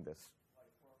adopting this. Like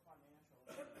for a financial,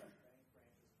 bank branches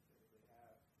typically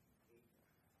have 8,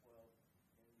 12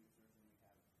 end users, and you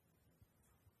have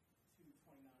 2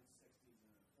 2960s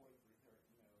and a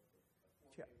 4330, a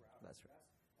 4K Yeah, router. that's right.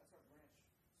 That's our branch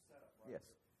setup, right? Yes.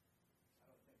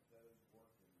 I don't think those work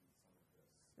in some of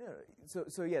this. Yeah.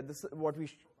 So yeah, this is what we.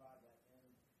 Provide that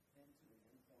end to the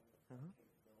endpoint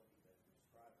capability that you're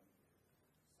describing here.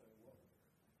 So what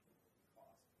would the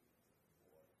cost be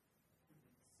for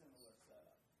similar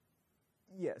setup?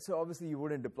 Yeah, so obviously you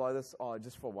wouldn't deploy this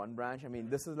just for one branch. I mean,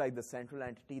 this is like the central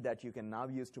entity that you can now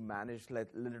use to manage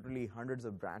literally hundreds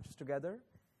of branches together.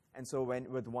 And so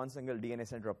with one single DNA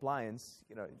center appliance,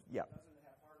 yeah. Doesn't it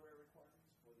have hardware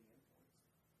requirements for the endpoints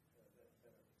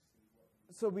that exceed what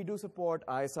we So we do support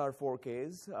ISR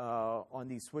 4Ks. On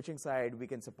the switching side, we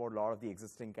can support a lot of the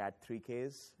existing Cat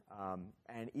 3Ks.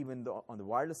 And even on the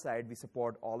wireless side, we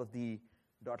support all of the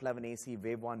 .11ac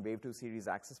Wave 1, Wave 2 series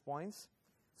access points.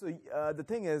 So the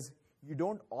thing is, you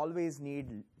don't always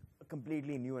need a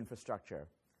completely new infrastructure.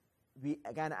 We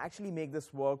can actually make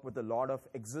this work with a lot of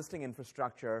existing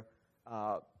infrastructure.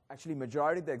 Actually,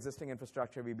 majority of the existing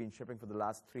infrastructure we've been shipping for the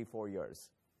last 3-4 years.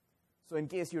 So in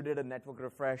case you did a network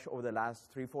refresh over the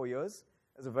last 3-4 years,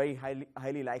 there's a very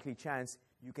highly likely chance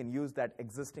you can use that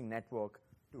existing network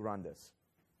to run this.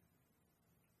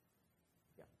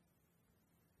 Yeah.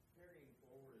 Carrying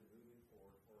forward and moving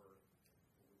forward for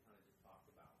what we kind of just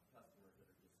talked about, customers that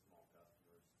are just small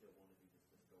customers still want to do the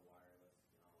Cisco wireless,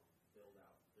 build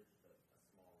out. They're just a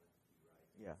small entity, right?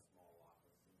 Yeah. Small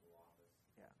office, single office.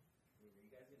 Yeah. I mean, are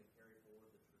you guys going to carry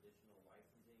forward the traditional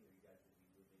licensing, or are you guys going to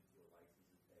be moving to a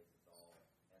licensing space that's all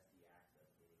SD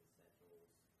access, meaning essentials?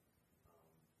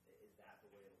 Is that the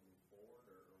way it'll move forward,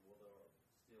 or will there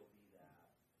still be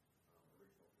that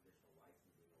original traditional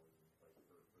licensing always in place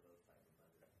for those type of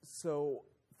vendors? So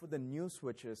for the new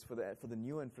switches, for the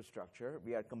new infrastructure,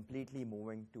 we are completely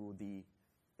moving to the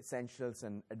essentials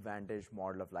and advantage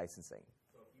model of licensing.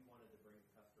 So if you wanted to bring a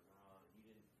customer on and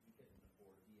you couldn't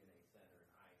afford DNA Center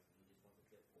and ICE, and you just want the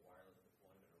typical wireless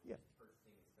deployment, or Yeah. just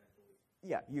purchasing essentials?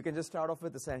 Yeah, you can just start off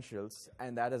with essentials,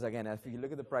 and that is, again, if you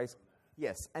look at the price,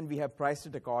 yes, and we have priced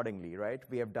it accordingly, right?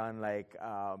 We have done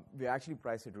we actually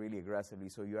priced it really aggressively,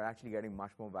 so you're actually getting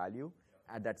much more value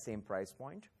at that same price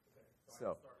point. Okay.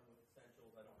 So I'm starting with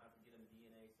essentials. I don't have to get them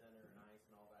DNA Center and ICE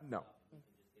and all that No. stuff. You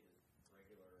can just get his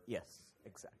regular. yes,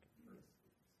 exactly. Yes.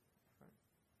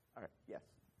 All right, yes.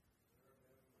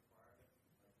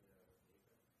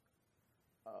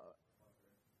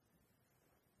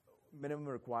 Minimum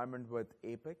requirement with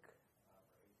APIC?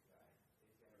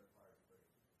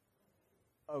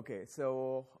 Okay,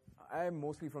 so I'm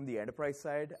mostly from the enterprise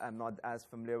side. I'm not as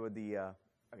familiar with the, okay,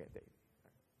 there you go.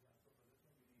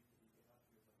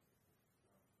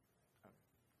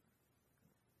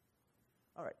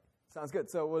 All right. Sounds good.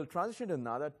 So we'll transition to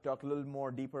Nada, talk a little more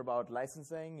deeper about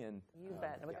licensing. And you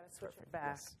bet. And we got to switch it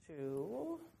back yes.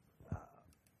 to...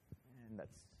 And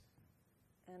that's...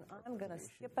 And I'm going to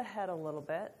skip ahead a little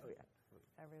bit,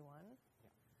 everyone.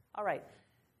 All right.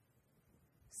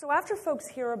 So after folks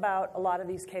hear about a lot of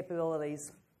these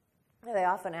capabilities, they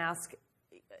often ask,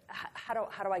 how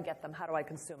do I get them? How do I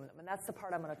consume them? And that's the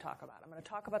part I'm going to talk about. I'm going to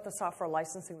talk about the software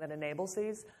licensing that enables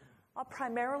these. I'll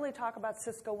primarily talk about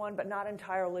Cisco One, but not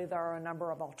entirely. There are a number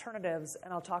of alternatives,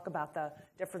 and I'll talk about the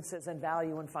differences in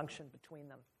value and function between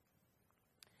them.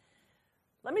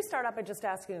 Let me start out by just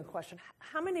asking a question.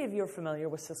 How many of you are familiar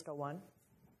with Cisco One?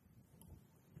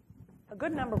 A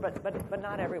good number, but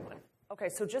not everyone. Okay,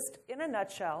 so just in a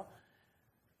nutshell,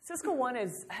 Cisco One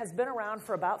has been around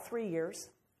for about 3 years.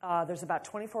 There's about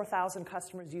 24,000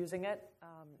 customers using it.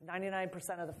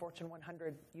 99% of the Fortune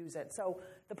 100 use it. So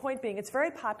the point being, it's very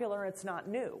popular and it's not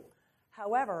new.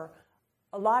 However,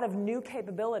 a lot of new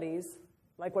capabilities,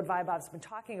 like what Vaibhav's been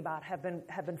talking about, have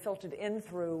been filtered in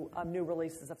through new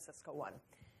releases of Cisco One.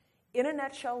 In a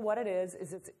nutshell, what it is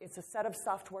it's a set of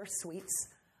software suites.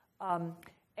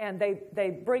 And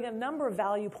they bring a number of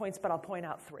value points, but I'll point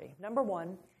out 3. Number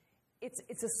 1,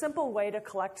 it's a simple way to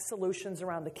collect solutions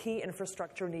around the key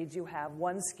infrastructure needs you have,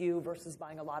 one SKU versus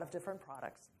buying a lot of different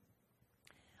products,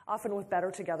 often with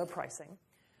better together pricing.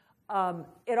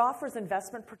 It offers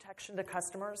investment protection to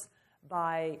customers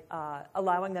by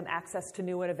allowing them access to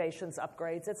new innovations,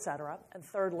 upgrades, et cetera. And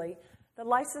thirdly, the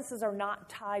licenses are not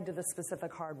tied to the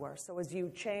specific hardware. So as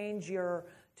you change to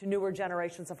newer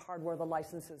generations of hardware, the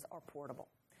licenses are portable.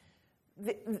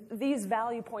 These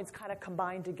value points kind of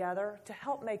combine together to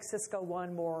help make Cisco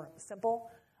One more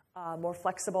simple, more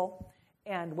flexible,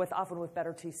 and often with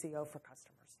better TCO for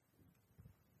customers.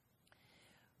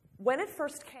 When it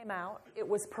first came out, it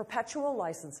was perpetual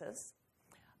licenses,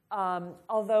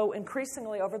 although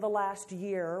increasingly over the last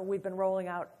year, we've been rolling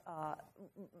out a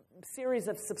series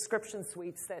of subscription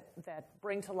suites that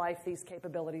bring to life these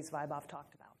capabilities Vaibhav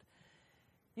talked about.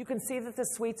 You can see that the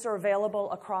suites are available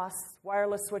across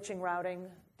wireless switching, routing,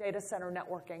 data center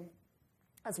networking,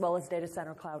 as well as data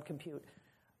center cloud compute.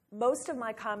 Most of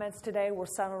my comments today were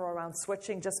centered around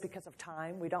switching just because of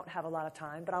time. We don't have a lot of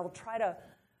time, but I will try to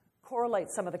correlate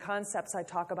some of the concepts I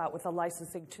talk about with the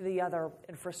licensing to the other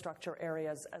infrastructure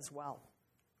areas as well.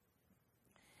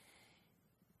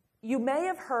 You may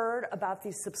have heard about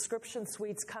these subscription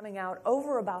suites coming out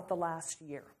over about the last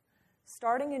year.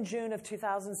 Starting in June of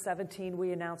 2017,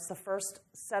 we announced the first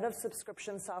set of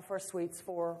subscription software suites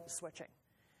for switching,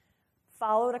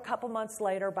 followed a couple months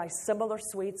later by similar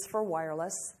suites for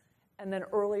wireless, and then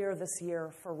earlier this year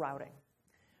for routing.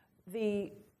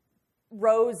 The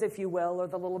rows, if you will, or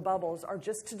the little bubbles, are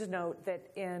just to denote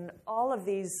that in all of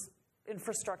these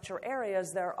infrastructure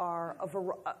areas, there are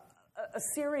a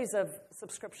series of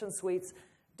subscription suites,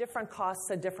 different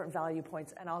costs and different value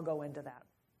points, and I'll go into that.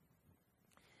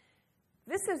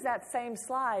 This is that same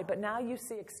slide, but now you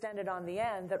see extended on the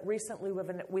end that recently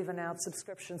we've announced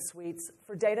subscription suites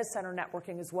for data center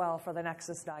networking as well for the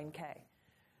Nexus 9K.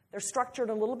 They're structured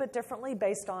a little bit differently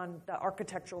based on the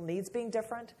architectural needs being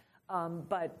different,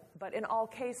 but in all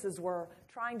cases, we're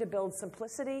trying to build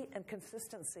simplicity and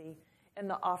consistency in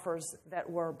the offers that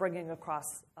we're bringing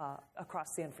across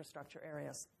the infrastructure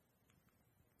areas.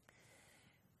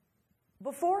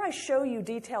 Before I show you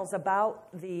details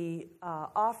about the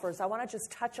offers, I want to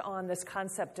just touch on this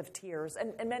concept of tiers,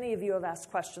 and many of you have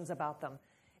asked questions about them.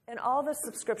 In all the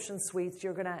subscription suites,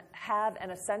 you're going to have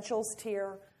an essentials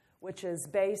tier, which is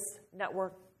base,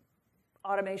 network,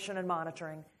 automation, and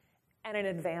monitoring, and an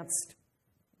advanced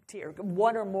tier,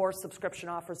 one or more subscription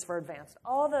offers for advanced.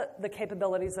 All the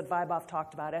capabilities that Vaibhav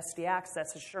talked about, SDA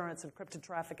access, assurance, encrypted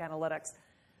traffic analytics,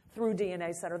 through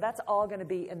DNA Center, that's all going to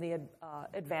be in the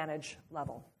advantage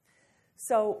level.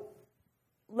 So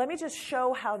let me just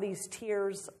show how these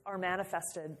tiers are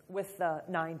manifested with the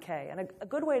 9K. And a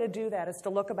good way to do that is to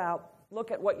look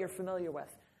at what you're familiar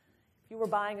with. If you were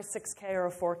buying a 6K or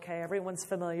a 4K, everyone's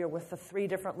familiar with the 3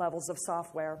 different levels of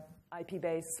software,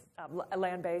 IP-based,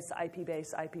 LAN-based,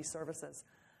 IP-based, IP services.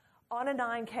 On a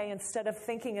 9K, instead of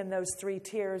thinking in those 3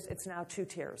 tiers, it's now 2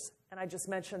 tiers. And I just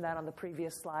mentioned that on the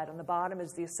previous slide. On the bottom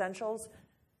is the essentials,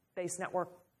 base network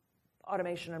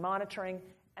automation and monitoring,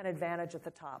 and advantage at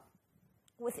the top.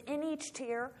 Within each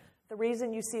tier, the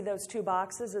reason you see those 2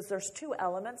 boxes is there's 2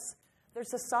 elements.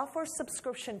 There's the software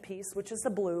subscription piece, which is the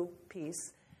blue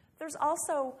piece. There's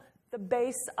also the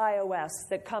base iOS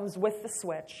that comes with the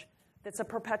switch. That's a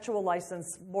perpetual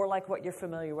license, more like what you're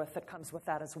familiar with, that comes with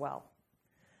that as well.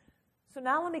 So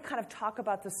now let me kind of talk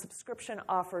about the subscription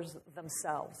offers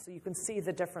themselves so you can see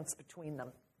the difference between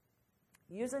them.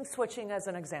 using switching as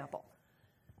an example.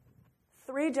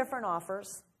 3 different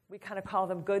offers. We kind of call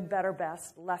them good, better,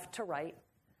 best, left to right.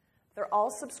 They're all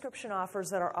subscription offers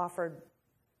that are offered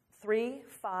 3,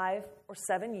 5, or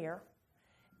 7 year.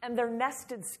 And they're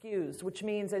nested SKUs, which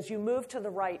means as you move to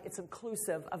the right, it's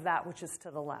inclusive of that which is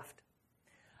to the left.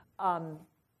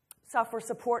 Software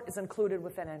support is included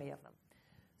within any of them.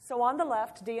 So on the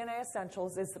left, DNA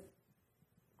Essentials is the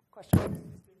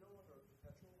question.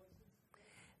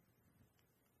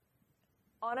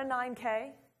 On a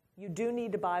 9K, you do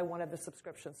need to buy one of the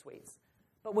subscription suites.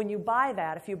 But when you buy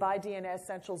that, if you buy DNA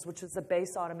Essentials, which is a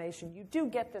base automation, you do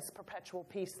get this perpetual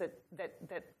piece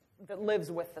that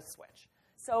lives with the switch.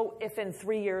 So if in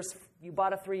 3 years, you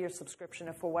bought a 3-year subscription,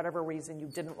 if for whatever reason you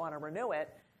didn't want to renew it,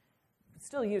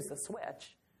 still use the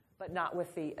switch, but not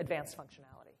with the advanced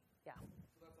functionality. Yeah.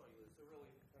 So that's all you lose. So really,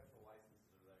 perpetual licenses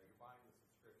are there. You're buying the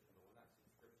subscription, but when that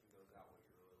subscription goes out, what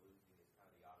you're really losing is kind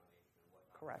of the automation and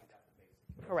whatnot. Correct. You got the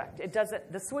basic. Correct. It doesn't.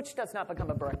 The switch does not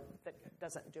become a brick that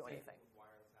doesn't do anything. With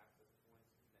wireless access points,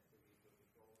 connectivity to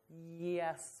control.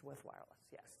 Yes, with wireless.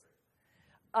 Yes.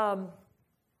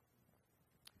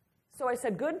 So I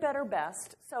said good, better,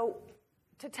 best. So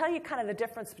to tell you kind of the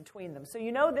difference between them. So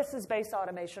you know this is base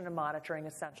automation and monitoring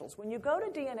essentials. When you go to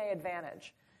DNA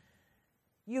Advantage,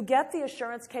 you get the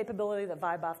assurance capability that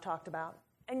Vaibhav talked about,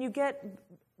 and you get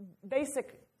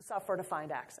basic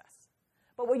software-defined access.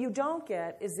 But what you don't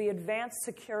get is the advanced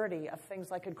security of things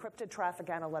like encrypted traffic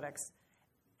analytics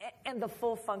and the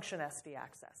full function SD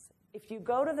access. If you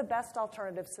go to the best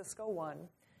alternative, Cisco One,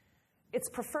 it's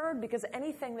preferred because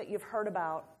anything that you've heard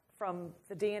about from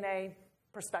the DNA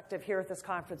perspective here at this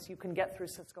conference, you can get through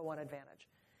Cisco One Advantage.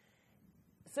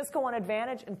 Cisco One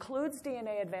Advantage includes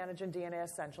DNA Advantage and DNA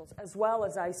Essentials, as well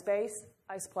as IceBase,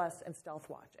 Ice Plus, and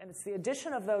StealthWatch. And it's the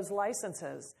addition of those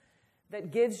licenses that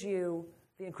gives you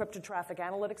the encrypted traffic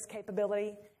analytics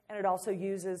capability, and it also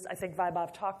uses, I think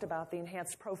Vaibhav talked about, the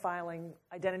enhanced profiling,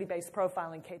 identity-based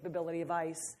profiling capability of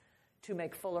ICE to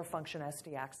make fuller function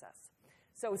SD access.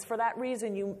 So it's for that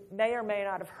reason you may or may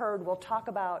not have heard, we'll talk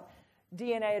about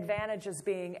DNA Advantage as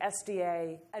being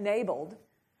SDA enabled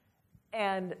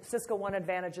and Cisco One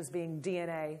Advantage as being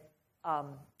DNA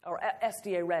or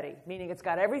SDA ready, meaning it's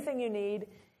got everything you need.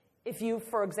 If you,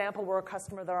 for example, were a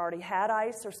customer that already had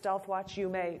ICE or StealthWatch, you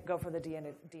may go for the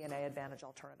DNA Advantage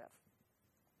alternative.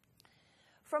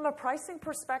 From a pricing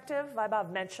perspective,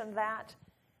 Vaibhav mentioned that.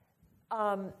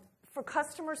 For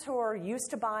customers who are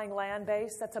used to buying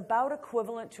land-based, that's about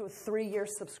equivalent to a 3-year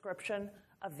subscription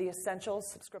of the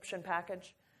Essentials subscription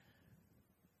package.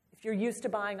 If you're used to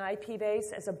buying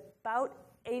IP-based, as about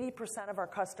 80% of our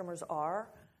customers are,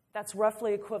 that's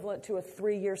roughly equivalent to a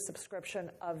 3-year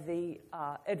subscription of the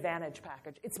Advantage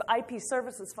package. It's IP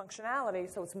services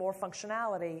functionality, so it's more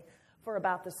functionality for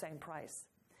about the same price.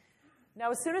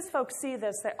 Now, as soon as folks see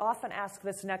this, they often ask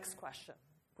this next question,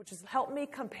 which is, help me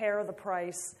compare the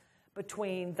price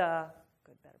between the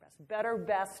good, better, best, better,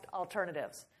 best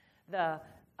alternatives, the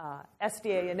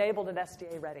SDA enabled and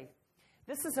SDA ready.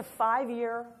 This is a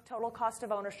 5-year total cost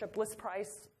of ownership list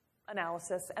price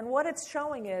analysis, and what it's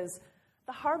showing is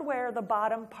the hardware, the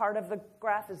bottom part of the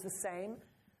graph is the same.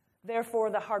 Therefore,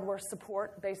 the hardware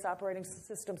support, base operating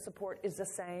system support, is the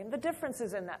same. The difference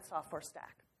is in that software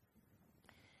stack.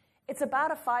 It's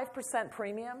about a 5%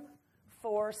 premium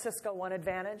for Cisco One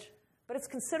Advantage, but it's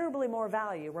considerably more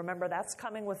value. Remember, that's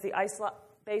coming with the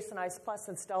IceBase and Ice Plus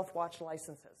and StealthWatch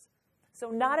licenses.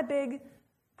 So not a big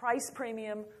price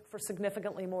premium for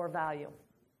significantly more value.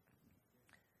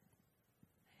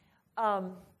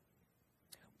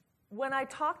 When I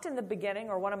talked in the beginning,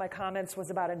 or one of my comments was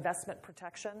about investment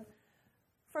protection,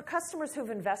 for customers who've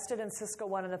invested in Cisco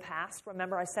One in the past,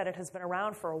 remember I said it has been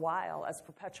around for a while as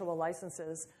perpetual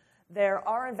licenses, there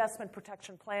are investment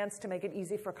protection plans to make it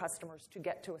easy for customers to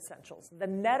get to Essentials. The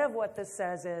net of what this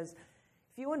says is,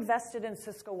 if you invested in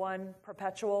Cisco One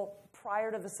perpetual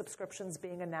prior to the subscriptions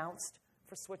being announced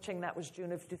for switching, that was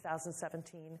June of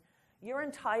 2017, you're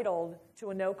entitled to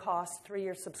a no-cost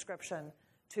 3-year subscription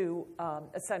to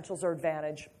Essentials or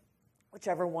Advantage,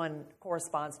 whichever one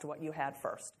corresponds to what you had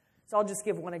first. So I'll just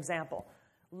give one example.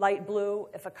 Light blue,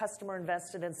 if a customer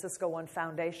invested in Cisco One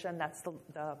Foundation, that's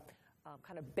the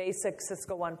kind of basic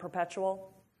Cisco One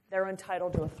perpetual, they're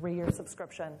entitled to a 3-year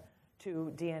subscription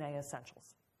to DNA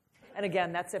Essentials. And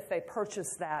again, that's if they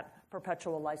purchase that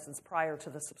perpetual license prior to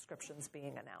the subscriptions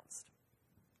being announced.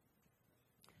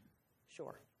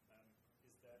 Sure.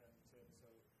 Is that until, so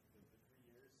the 3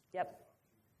 years? Yep.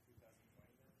 2020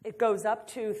 then? It goes up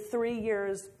to 3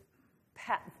 years,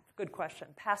 good question,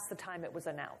 past the time it was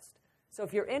announced. So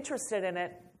if you're interested in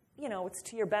it, you know, it's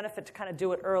to your benefit to kind of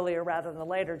do it earlier rather than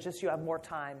later, just you have more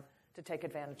time to take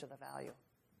advantage of the value.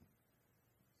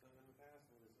 So in the past,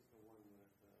 when the Cisco one with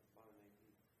bottom AP,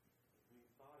 we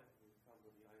thought it would come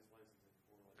with the ICE licensing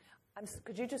for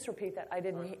Could you just repeat that? I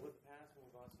didn't hear. With the past, when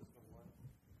we bought Cisco one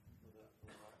with the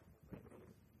APs,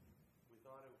 we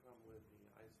thought it would come with the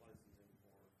ICE licensing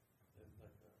for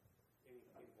any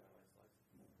kind of ICE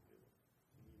licensing to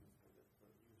use for the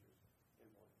users'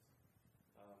 endpoints.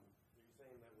 Are you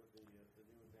saying that with the new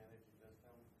advantage it does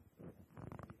come with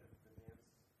the advanced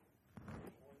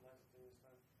endpoint licensing this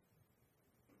time?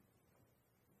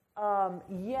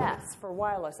 Yes, for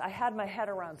wireless. I had my head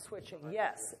around switching.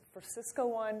 Yes, for Cisco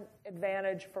One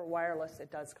Advantage for wireless, it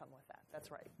does come with that.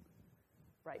 That's right.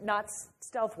 Right, not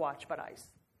Stealth Watch, but ICE.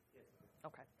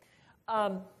 Okay.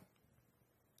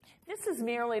 This is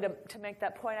merely to make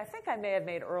that point I think I may have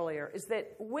made earlier, is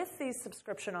that with these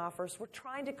subscription offers, we're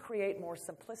trying to create more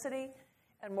simplicity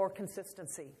and more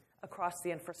consistency across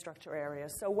the infrastructure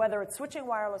areas. So whether it's switching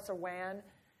wireless or WAN,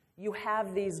 you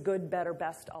have these good, better,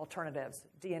 best alternatives,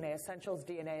 DNA Essentials,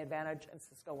 DNA Advantage, and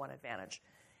Cisco One Advantage.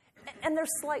 And they're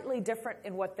slightly different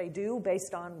in what they do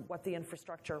based on what the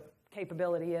infrastructure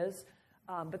capability is,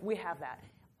 but we have that.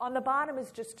 On the bottom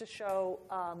is just to show,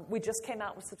 we just came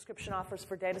out with subscription offers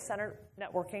for data center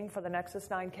networking for the Nexus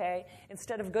 9K.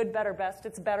 Instead of good, better, best,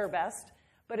 it's better, best.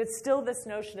 But it's still this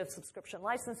notion of subscription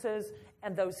licenses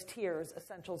and those tiers,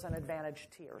 Essentials and Advantage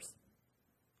tiers.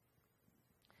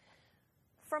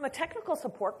 From a technical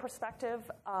support perspective,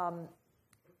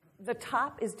 the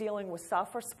top is dealing with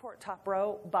software support, top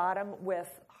row, bottom with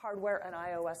hardware and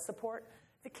iOS support.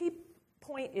 The key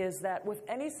point is that with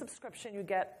any subscription you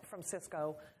get from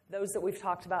Cisco, those that we've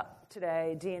talked about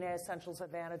today, DNA Essentials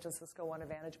Advantage and Cisco One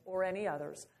Advantage, or any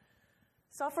others,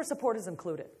 software support is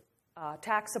included.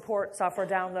 Tax support, software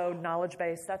download, knowledge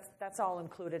base, that's all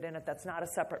included in it. That's not a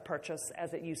separate purchase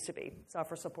as it used to be,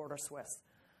 software support or Swiss.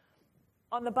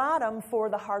 On the bottom, for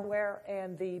the hardware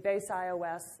and the base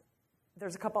iOS,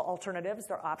 there's a couple alternatives.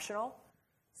 They're optional.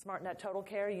 SmartNet Total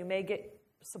Care, you may get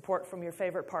support from your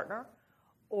favorite partner,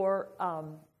 or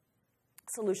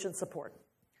solution support.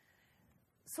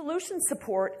 Solution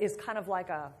support is kind of like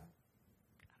I don't know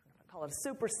if I call it a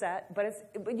superset,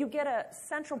 but you get a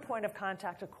central point of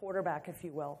contact, a quarterback, if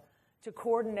you will, to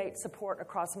coordinate support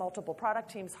across multiple product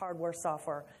teams, hardware,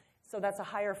 software. So that's a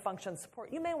higher function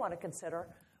support you may want to consider.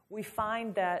 We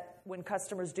find that when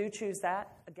customers do choose that,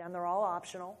 again, they're all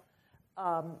optional,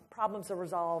 problems are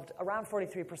resolved around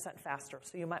 43% faster,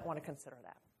 so you might want to consider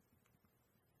that.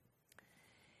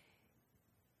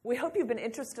 We hope you've been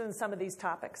interested in some of these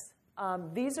topics.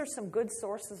 These are some good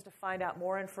sources to find out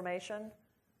more information.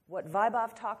 What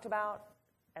Vaibhav talked about,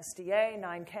 SDA,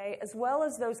 9K, as well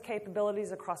as those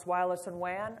capabilities across wireless and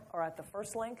WAN are at the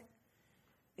first link.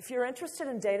 If you're interested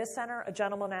in data center, a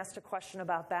gentleman asked a question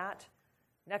about that.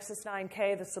 Nexus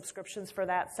 9K, the subscriptions for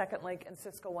that, second link, and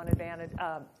Cisco One Advantage,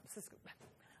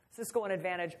 Cisco One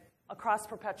Advantage across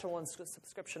perpetual and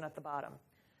subscription at the bottom.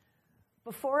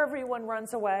 Before everyone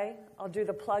runs away, I'll do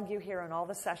the plug you hear in all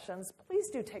the sessions. Please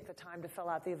do take the time to fill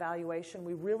out the evaluation.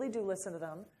 We really do listen to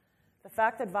them. The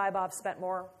fact that Vaibhav spent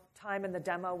more time in the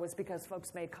demo was because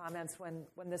folks made comments when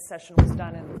this session was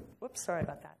done in, whoops, sorry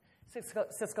about that,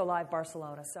 Cisco Live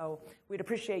Barcelona. So we'd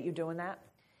appreciate you doing that.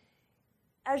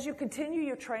 As you continue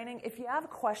your training, if you have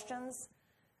questions,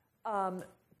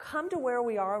 come to where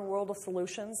we are in World of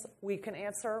Solutions. We can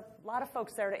answer, a lot of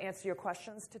folks there to answer your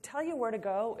questions. To tell you where to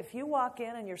go, if you walk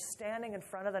in and you're standing in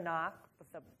front of the NOC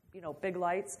with the big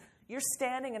lights, you're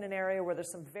standing in an area where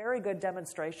there's some very good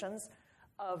demonstrations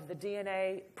of the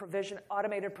DNA provision,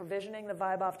 automated provisioning that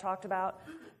Vaibhav talked about,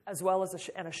 as well as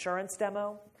an assurance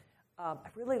demo. I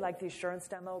really like the assurance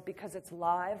demo because it's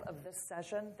live of this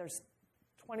session. There's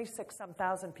 26-some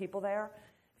thousand people there.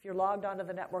 If you're logged onto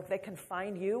the network, they can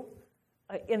find you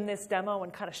in this demo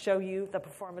and kind of show you the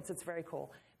performance. It's very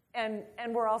cool. And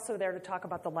we're also there to talk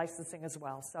about the licensing as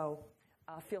well, so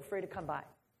feel free to come by.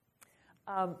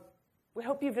 We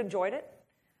hope you've enjoyed it.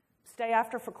 Stay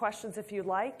after for questions if you'd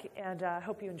like, and I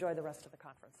hope you enjoy the rest of the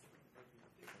conference.